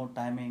system, no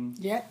timing.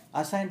 Yeah.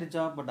 Assigned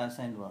job but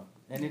assigned work.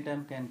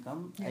 Anytime can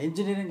come. Yeah.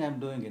 Engineering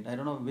I'm doing it. I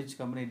don't know which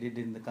company did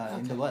in the in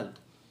the Okay. world.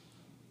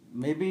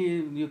 Maybe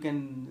you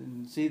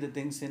can see the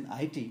things in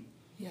IT.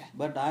 Yeah.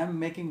 But I'm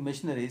making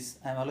machineries.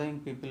 I'm allowing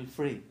people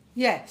free.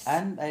 Yes.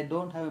 And I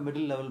don't have a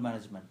middle level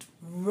management.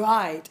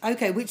 Right.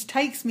 Okay. Which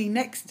takes me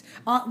next.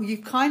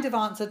 You've kind of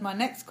answered my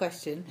next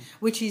question,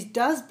 which is: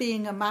 does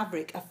being a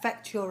maverick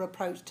affect your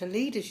approach to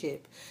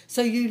leadership?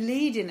 So you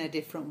lead in a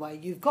different way.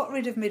 You've got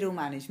rid of middle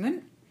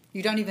management.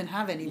 You don't even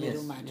have any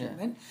middle Yes,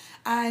 management,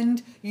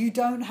 and you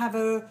don't have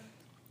a.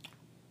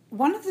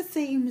 One of the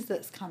themes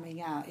that's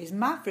coming out is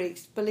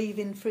mavericks believe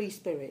in free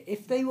spirit.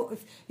 If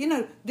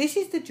this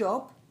is the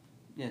job.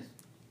 Yes.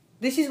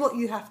 This is what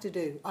you have to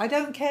do. I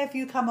don't care if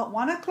you come at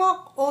 1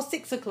 o'clock or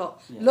 6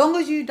 o'clock, Yeah. long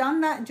as you've done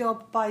that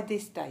job by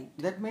this date.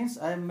 That means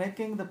I'm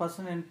making the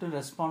person into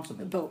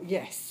responsible. But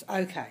yes,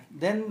 okay.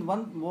 Then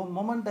one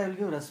moment I will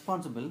give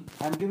responsible,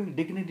 I'm giving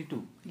dignity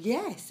too.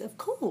 Yes, of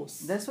course.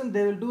 That's when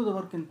they will do the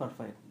work in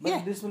perfect. But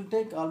Yeah. this will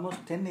take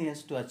almost 10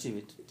 years to achieve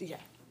it. Yeah.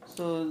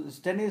 So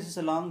 10 years is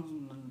a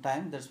long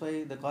time. That's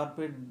why the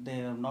corporate,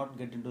 they are not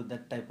get into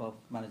that type of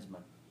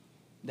management.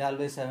 They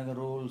always having a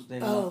rules, they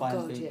will find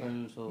God, people.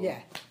 yeah. So Yeah.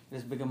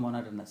 it's become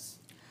monotonous.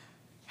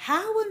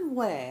 How and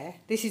where,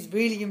 this is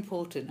really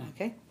important,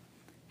 okay?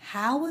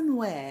 How and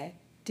where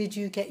did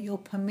you get your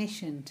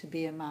permission to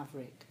be a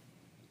maverick?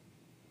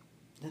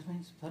 That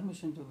means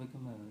permission to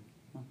become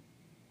a...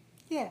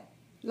 Yeah.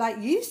 Like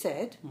you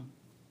said,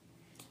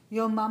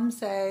 your mum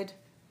said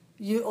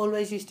you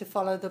always used to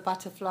follow the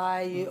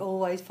butterfly, you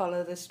always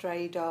follow the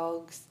stray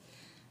dogs,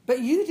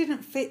 but you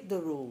didn't fit the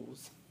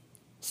rules.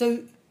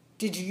 So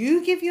did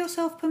you give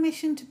yourself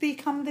permission to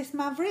become this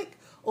maverick,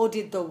 or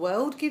did the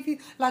world give you...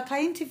 Like,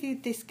 I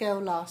interviewed this girl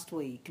last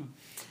week.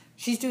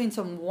 She's doing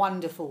some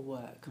wonderful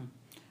work.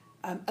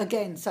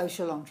 Again,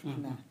 social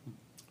entrepreneur.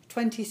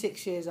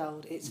 26 years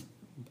old. It's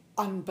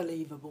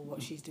unbelievable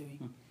what she's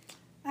doing.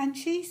 And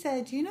she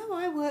said, she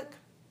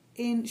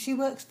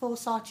works for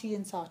Saatchi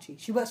 & Saatchi.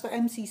 She works for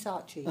MC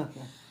Saatchi.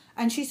 Okay.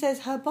 And she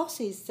says her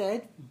bosses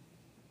said,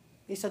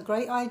 it's a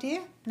great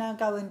idea, now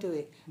go and do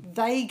it.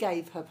 They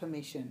gave her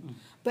permission.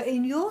 But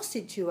in your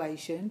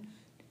situation,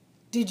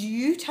 did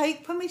you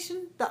take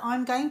permission that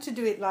I'm going to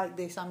do it like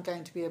this, I'm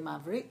going to be a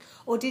maverick?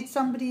 Or did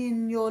somebody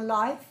in your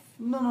life...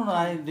 No,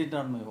 I did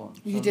on my own.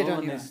 You so did no on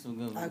one your is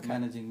own. Okay.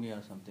 managing me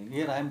or something.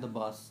 Here I am the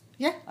boss.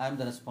 Yeah? I am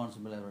the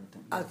responsible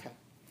everything. Okay.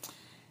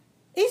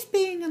 Is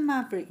being a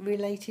maverick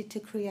related to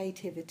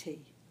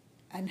creativity,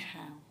 and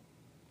how?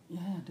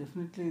 Yeah,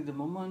 definitely. The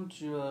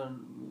moment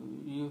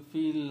you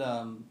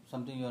feel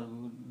something you are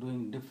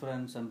doing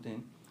different,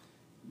 something,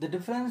 the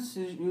difference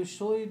is you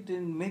show it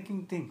in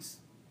making things.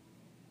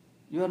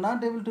 You are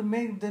not able to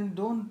make, then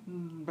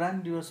don't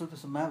brand yourself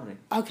as a maverick.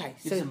 Okay,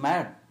 so... It's a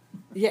mad.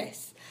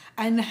 Yes.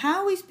 And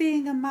how is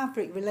being a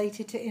maverick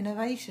related to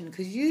innovation?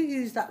 Because you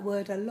use that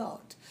word a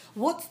lot.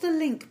 What's the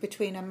link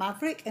between a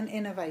maverick and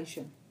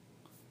innovation?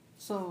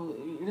 So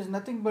it is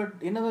nothing but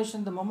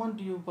innovation. The moment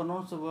you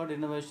pronounce the word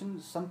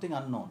innovation, something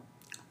unknown.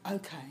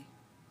 Okay.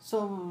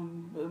 So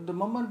the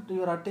moment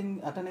you are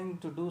attempting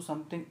to do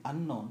something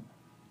unknown,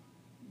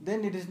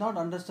 then it is not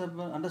understood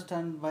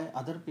by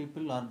other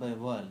people or by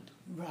world.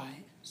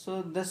 Right.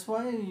 So that's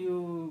why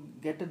you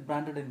get it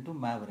branded into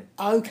maverick.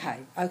 Okay.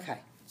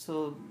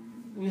 So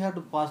we have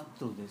to pass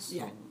through this.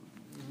 Yeah. So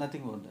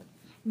nothing about that.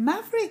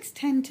 Mavericks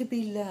tend to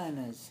be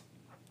learners.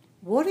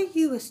 What are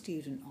you a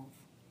student of?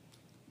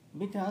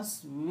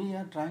 Because we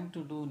are trying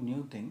to do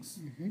new things,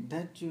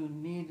 that you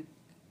need,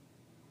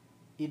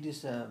 it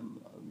is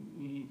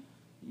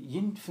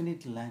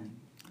infinite learning.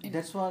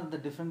 That's what the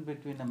difference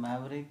between a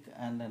maverick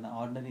and an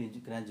ordinary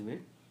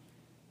graduate.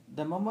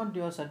 The moment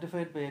you are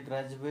certified by a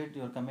graduate,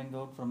 you are coming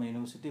out from a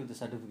university with a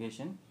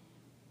certification.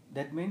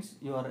 That means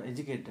you are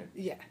educated.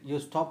 Yeah. You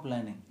stop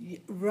learning.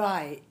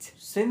 Right.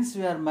 Since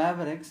we are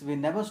mavericks, we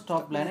never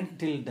stop learning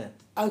till death.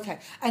 Okay.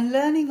 And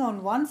learning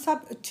on one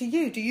do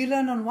you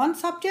learn on one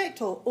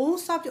subject or all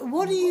subjects?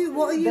 What are you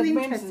That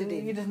interested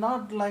means in? it is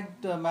not like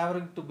the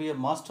maverick to be a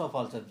master of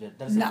all subjects.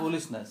 That is a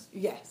foolishness.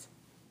 Yes.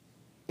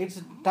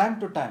 It's time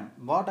to time.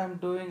 What I'm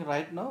doing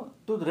right now,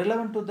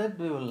 relevant to that,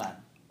 we will learn.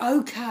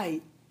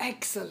 Okay.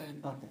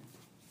 Excellent. Okay.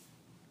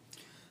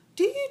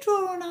 Do you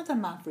draw on other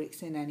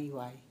mavericks in any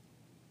way?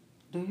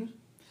 Do you?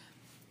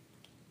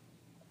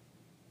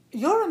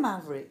 You're a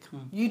maverick.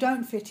 You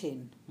don't fit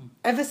in.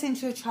 Ever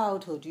since your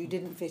childhood, you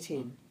didn't fit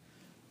in.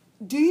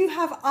 Do you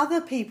have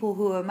other people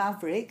who are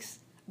mavericks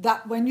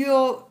that when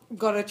you've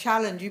got a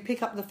challenge, you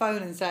pick up the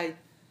phone and say,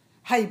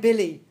 "Hey,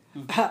 Billy,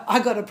 I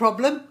got a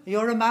problem.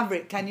 You're a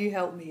maverick. Can you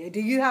help me?"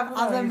 Do you have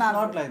other it's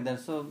mavericks? not like that.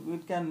 So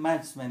it can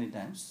match many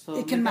times. So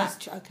It can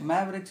because match, okay.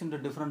 Mavericks into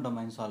different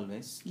domains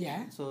always.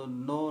 Yeah. So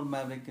no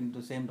maverick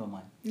into same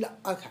domain.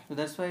 Okay. So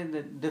that's why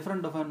the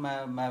different domain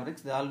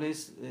mavericks, they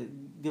always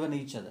given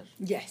each other.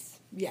 Yes.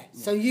 Yeah.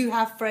 So you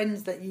have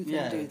friends that you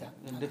can do that.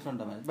 In different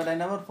domains. But I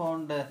never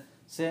found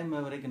same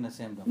maverick in the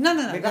same domain. No,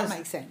 that Because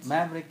makes sense.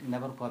 Maverick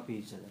never copy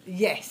each other.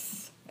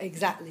 Yes,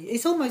 exactly.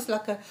 It's almost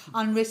like an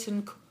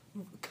unwritten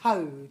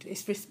code.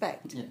 It's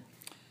respect. Yeah.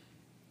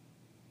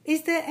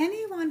 Is there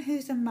anyone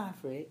who's a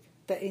maverick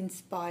that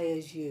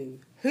inspires you?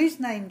 Whose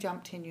name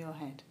jumped in your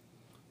head?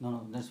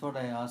 No, that's what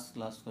I asked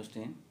last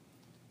question.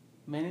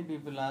 Many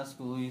people ask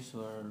who is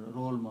your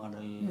role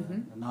model,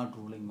 not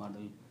ruling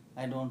model.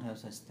 I don't have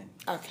such thing.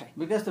 Okay.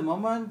 Because the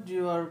moment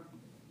you are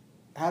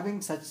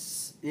having such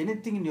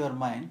anything in your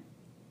mind,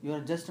 you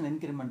are just an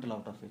incremental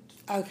out of it.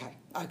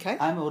 Okay.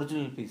 I'm an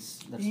original piece.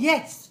 That's all.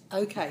 Yes.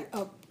 Okay.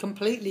 I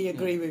completely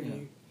agree with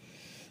you.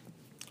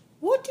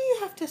 What do you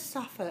have to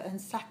suffer and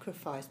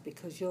sacrifice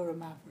because you're a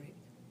maverick?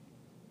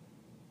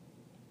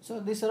 So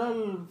these are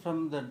all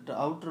from the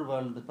outer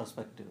world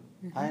perspective.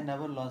 I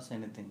never lost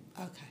anything.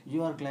 Okay.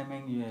 You are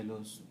claiming you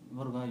lose.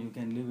 Muruga, you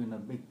can live in a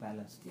big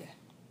palace. Yeah.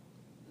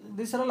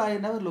 These are all, I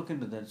never look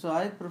into that. So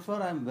I prefer,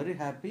 I'm very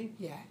happy.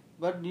 Yeah.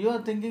 But you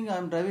are thinking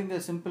I'm driving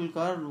a simple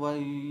car. Why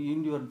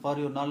for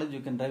your knowledge, you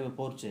can drive a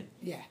Porsche.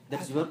 Yeah.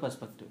 That's your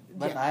perspective.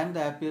 But I am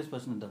the happiest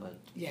person in the world.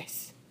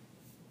 Yes.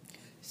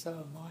 So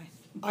am I.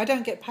 I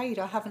don't get paid.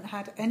 I haven't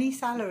had any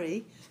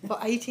salary for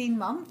 18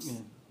 months. Yeah.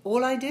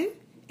 All I do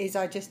is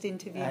I just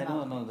interview. I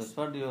don't know. That's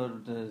what you're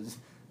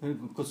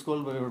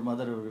scolded by your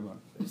mother,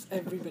 everyone.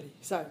 Everybody.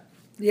 So,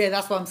 yeah,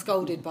 that's why I'm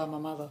scolded by my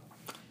mother.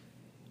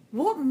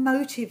 What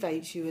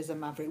motivates you as a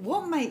maverick?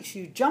 What makes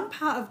you jump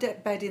out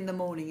of bed in the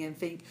morning and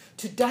think,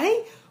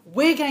 today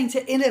we're going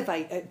to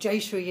innovate at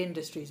Jayshree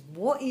Industries?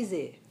 What is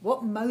it?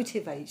 What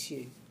motivates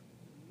you?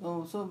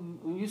 Oh, so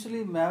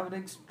usually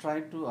mavericks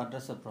try to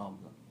address a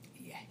problem.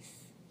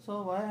 Yes.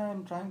 So why I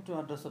am trying to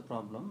address a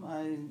problem,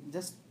 I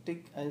just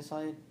I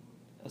saw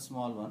a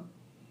small one.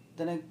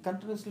 Then I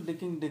continuously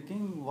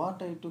digging.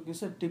 What I took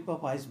is a tip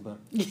of iceberg.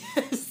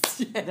 Yes.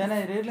 Then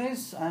I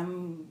realized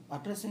I'm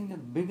addressing a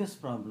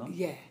biggest problem.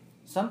 Yeah.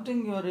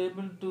 Something you are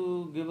able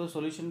to give a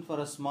solution for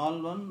a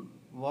small one,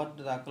 what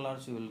the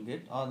accolades you will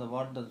get, or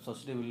what the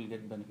society will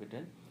get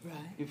benefited. Right.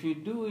 If you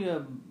do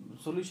a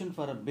solution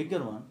for a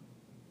bigger one,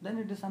 then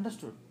it is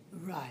understood.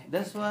 Right.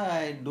 That's why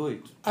I do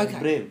it. Okay.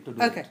 I'm brave to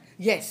do it. Okay.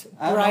 Yes.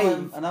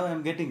 Brave. Now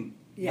I'm getting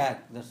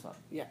back. That's all.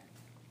 Yeah.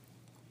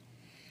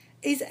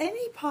 Is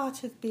any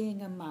part of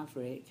being a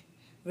maverick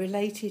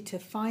related to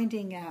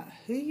finding out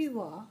who you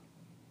are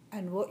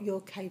and what you're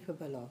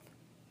capable of?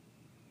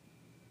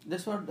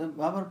 That's what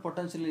our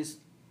potential is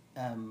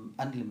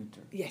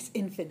unlimited. Yes,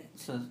 infinite.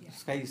 So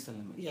sky is the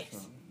limit. Yes. So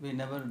we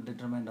never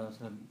determined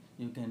ourselves.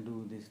 You can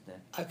do this,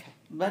 that. Okay.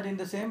 But in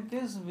the same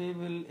case, we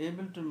will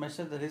able to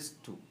measure the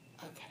risk too.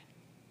 Okay.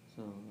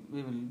 So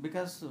we will,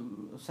 because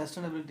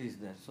sustainability is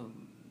there. So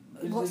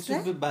What's it should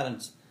that? be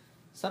balanced.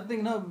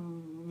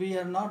 Something, we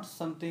are not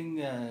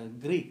something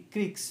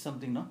Greeks,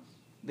 something,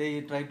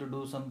 they try to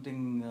do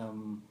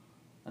something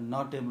and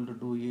not able to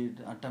do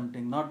it,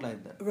 attempting, not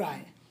like that.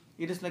 Right.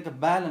 It is like a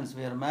balance.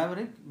 We are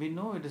maverick. We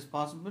know it is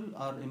possible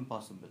or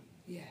impossible.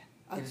 Yeah.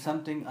 It Okay. is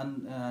something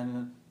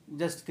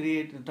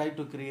try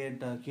to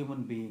create a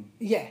human being.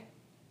 Yeah.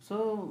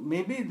 So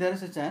maybe there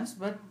is a chance,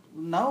 but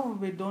now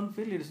we don't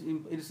feel it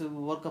is a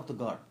work of the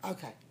God.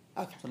 Okay.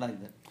 Okay. So like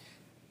that.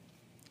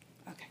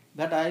 Okay.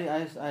 But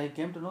I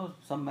came to know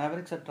some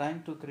mavericks are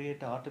trying to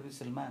create an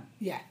artificial man.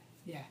 Yeah.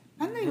 Yeah.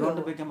 And they They want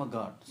will. to become a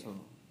god. So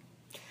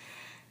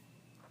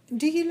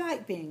Do you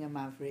like being a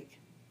maverick?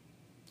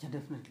 yeah,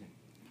 definitely.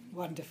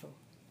 Wonderful.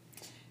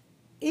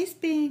 Is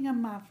being a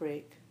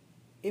maverick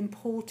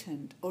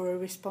important or a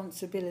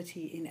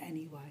responsibility in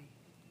any way?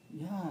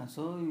 Yeah,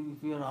 so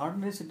if you are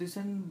ordinary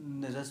citizen,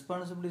 the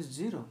responsibility is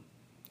zero.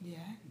 Yeah.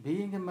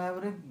 Being a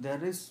maverick,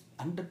 there is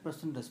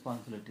 100%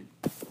 responsibility.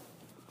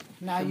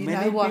 Now So you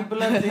many know why.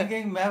 people are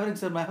thinking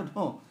mavericks are maverick.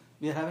 No,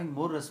 we are having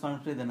more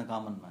responsibility than a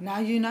common man. Now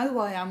you know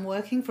why I'm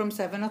working from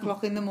 7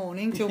 o'clock in the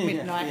morning till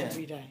midnight Yeah.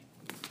 every day.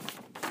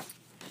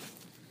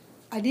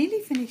 I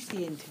nearly finished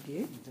the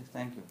interview.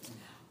 Thank you.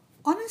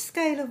 On a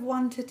scale of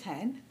 1 to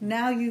 10,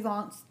 now you've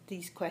answered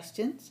these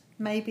questions,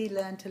 maybe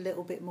learnt a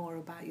little bit more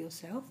about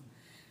yourself.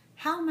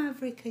 How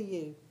maverick are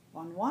you?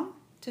 On 1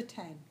 to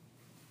 10.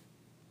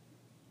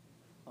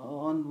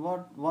 On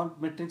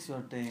what metrics you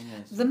are taking?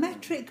 The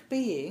metric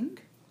being,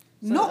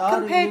 So, not or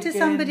compared you to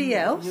somebody can-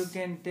 else. You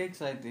can take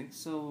like this.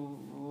 So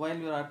while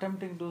you are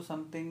attempting to do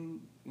something,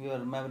 you are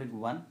maverick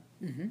 1.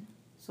 Mm-hmm.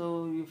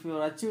 So if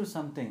you achieve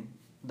something,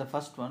 the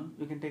first one,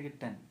 you can take it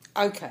 10.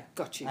 Okay,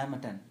 got you. I am a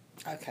 10.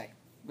 Okay.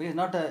 Because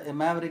not a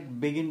maverick,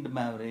 beginned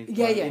maverick,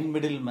 Yeah, or yeah. in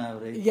middle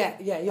maverick. Yeah,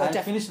 you're I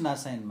definitely... finished an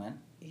assignment.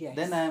 Yes.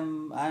 Then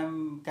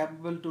I'm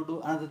capable to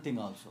do another thing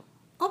also.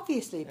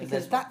 Obviously,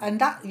 because That's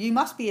that you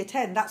must be a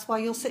 10. That's why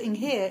you're sitting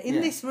here in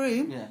Yeah. this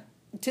room Yeah.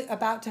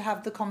 about to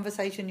have the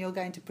conversation you're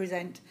going to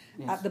present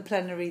Yes. at the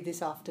plenary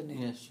this afternoon.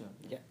 Yes, sure.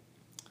 Yeah.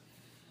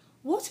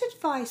 What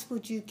advice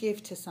would you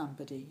give to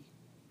somebody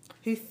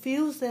who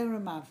feels they're a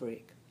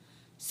maverick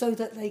so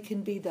that they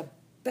can be the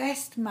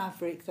best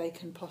maverick they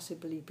can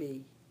possibly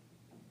be?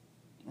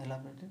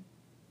 Elaborate it.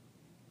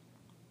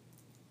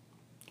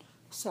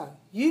 So,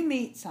 you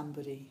meet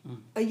somebody,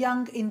 a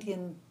young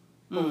Indian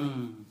boy.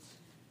 Mm.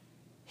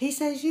 He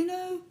says,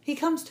 he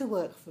comes to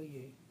work for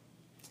you.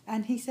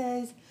 And he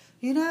says,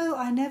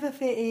 I never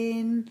fit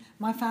in.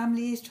 My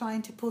family is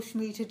trying to push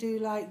me to do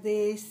like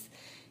this.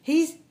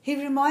 He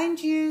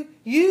reminds you,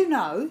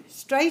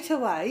 straight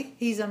away,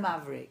 he's a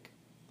maverick.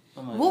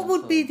 Oh my What God.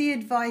 would So- be the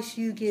advice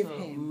you give so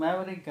him?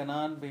 Maverick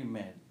cannot be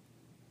made.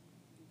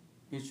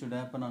 It should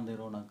happen on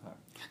their own account.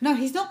 No,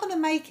 he's not going to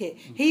make it.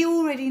 He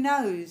already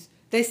knows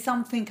there's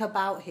something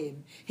about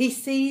him. He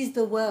sees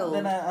the world.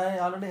 Then I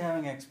already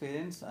having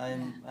experience.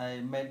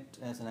 I met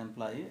as an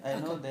employee. I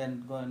know Okay.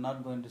 they're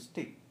not going to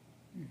stick.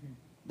 Mhm.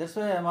 That's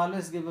why I'm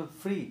always give a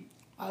free.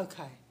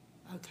 Okay.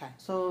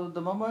 So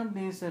the moment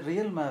he is a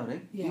real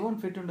maverick, he Yeah.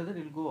 won't fit into that.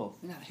 He'll go off.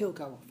 No, he'll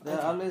go off. They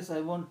always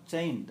I want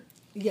chained.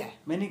 Yeah.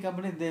 Many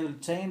companies they will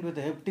chained with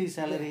a hefty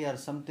salary or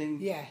something.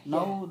 Yeah,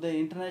 Now the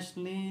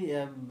internationally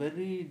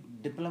very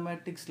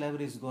diplomatic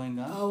slavery is going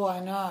on. Oh, I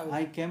know.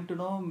 I came to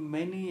know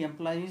many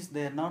employees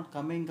they are not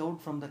coming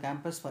out from the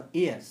campus for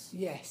years.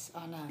 Yes,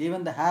 I know.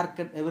 Even the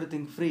haircut,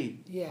 everything free.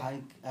 Yeah.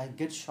 I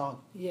get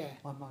shocked. Yeah.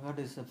 Oh my God,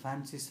 it's a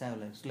fancy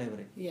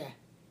slavery. Yeah.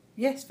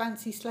 Yes,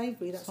 fancy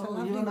slavery. That's a So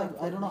lovely even word.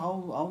 I don't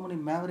know how many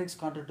mavericks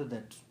contribute to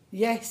that.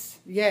 Yes,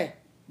 yeah.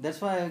 That's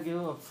why I give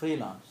a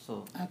freelance.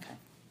 So Okay.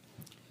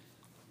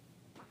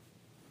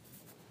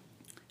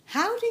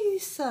 How do you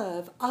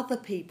serve other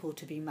people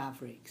to be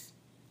mavericks?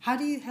 How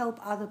do you help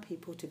other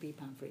people to be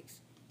mavericks?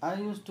 I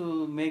used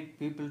to make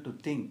people to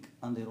think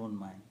on their own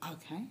mind.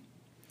 Okay.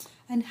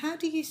 And how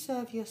do you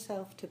serve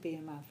yourself to be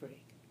a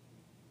maverick?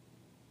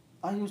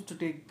 I used to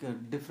take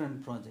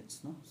different projects,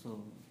 no?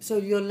 So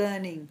you're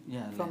learning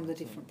Yeah, from the so-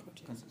 different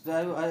projects.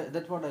 So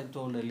that's what I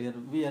told earlier.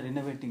 We are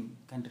innovating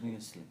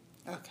continuously.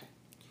 Okay.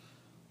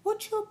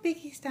 What's your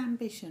biggest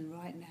ambition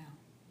right now?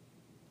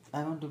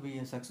 I want to be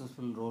a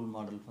successful role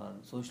model for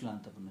social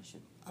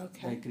entrepreneurship by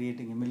Okay.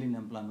 creating 1 million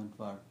employment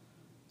for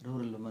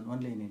rural women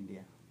only in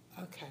India.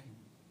 Okay.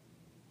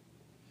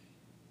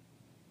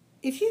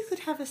 If you could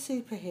have a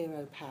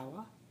superhero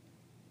power,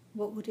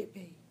 what would it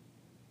be?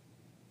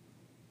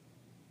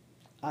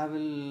 I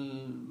will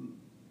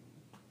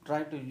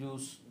try to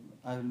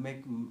I will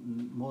make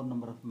more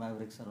number of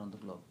mavericks around the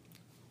globe.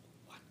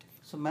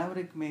 Wonderful. So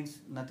maverick means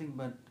nothing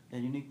but a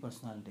unique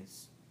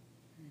personalities.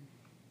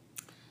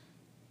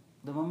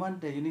 The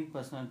moment a unique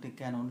personality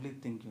can only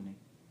think unique.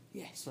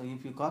 Yes. So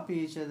if you copy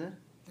each other,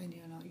 Then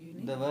you're not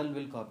unique. the world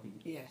will copy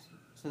you. Yes.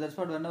 So that's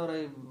what whenever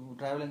I'm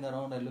traveling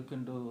around, I look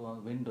into a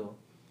window.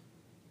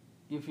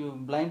 If you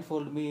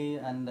blindfold me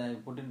and I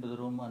put into the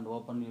room and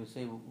open, you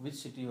say which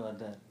city you are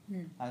there.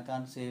 I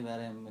can't say where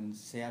I am in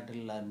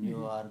Seattle or New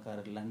York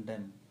or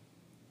London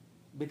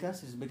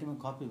because it's become a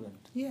copy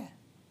world. Yeah.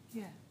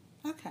 Yeah.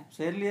 Okay.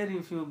 So earlier,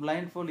 if you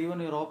blindfold, even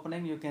your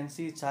opening, you can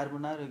see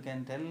Charminar, you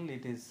can tell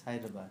it is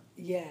Hyderabad.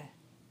 Yeah.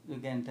 You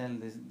can tell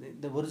this.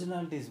 The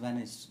originality is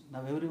vanished.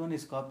 Now everyone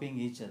is copying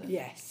each other.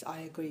 Yes,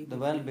 I agree. The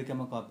with world you.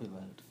 become a copy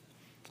world.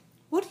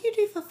 What do you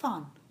do for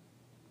fun?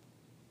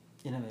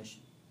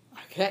 Innovation.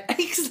 Okay,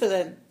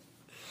 excellent.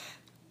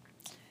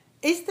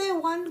 Is there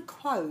one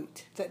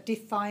quote that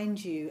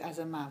defines you as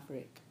a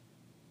maverick?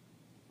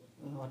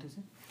 What is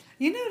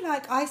it?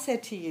 Like I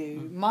said to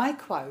you, my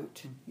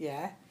quote,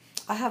 yeah,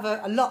 I have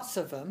lots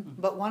of them,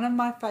 but one of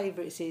my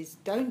favourites is,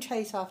 don't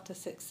chase after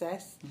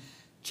success,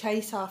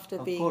 chase after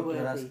A being quote,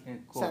 you're worthy. asking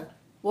a So quote.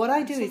 what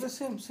I do So is...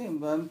 the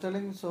same. I'm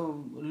telling,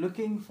 so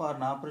looking for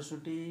an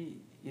opportunity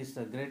is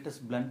the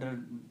greatest blunder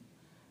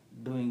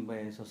doing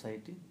by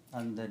society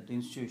and that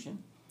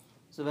institution.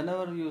 So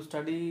whenever you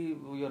study,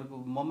 your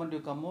moment you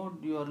come out,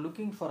 you are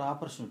looking for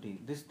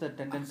opportunity. This is the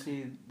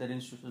tendency that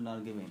institutions are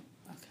giving.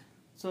 Okay.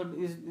 So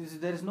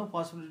there is no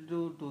possibility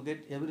to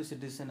get every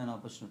citizen an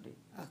opportunity.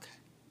 Okay.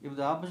 If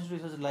the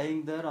opportunity is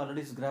lying there,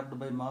 already is grabbed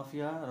by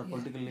mafia or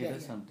political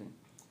leaders, something.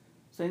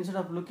 So instead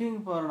of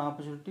looking for an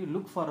opportunity,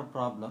 look for a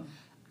problem.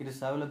 It is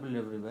available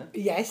everywhere.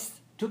 Yes.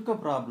 Took a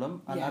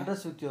problem and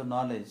address with your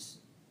knowledge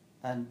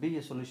and be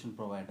a solution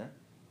provider.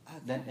 Okay.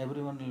 Then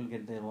everyone will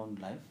get their own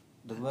life.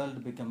 The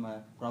world become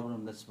a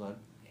problemless world.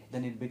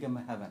 Then it become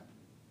a heaven.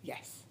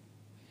 Yes.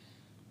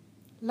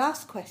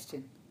 Last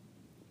question.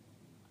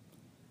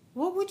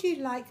 What would you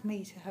like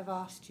me to have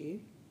asked you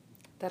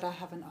that I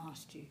haven't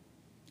asked you,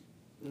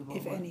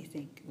 if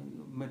anything?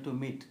 To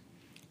meet?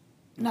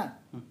 No.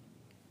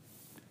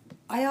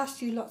 I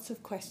asked you lots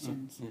of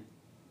questions.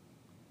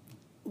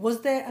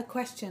 Was there a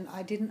question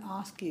I didn't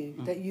ask you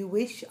that you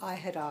wish I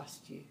had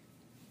asked you?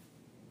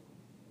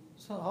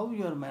 So how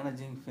you are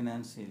managing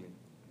financially?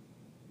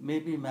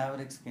 Maybe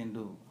Mavericks can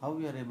do. How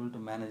you are able to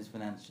manage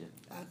financially?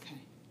 Okay.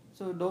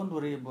 So don't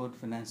worry about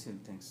financial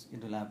things.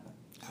 It will happen.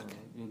 So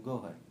you go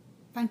ahead.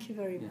 Thank you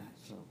very much.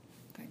 So,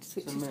 going to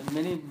switch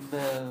many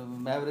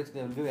Mavericks,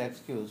 they will give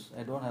excuse.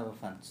 I don't have a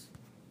funds.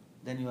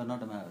 Then you are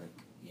not a Maverick.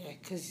 Yeah,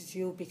 because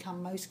you'll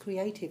become most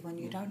creative when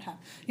you don't have.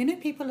 You know,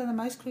 people are the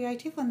most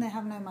creative when they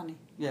have no money.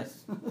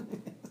 Yes.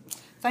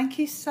 Thank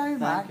you so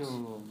much.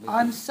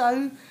 Thank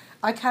you.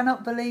 I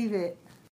cannot believe it.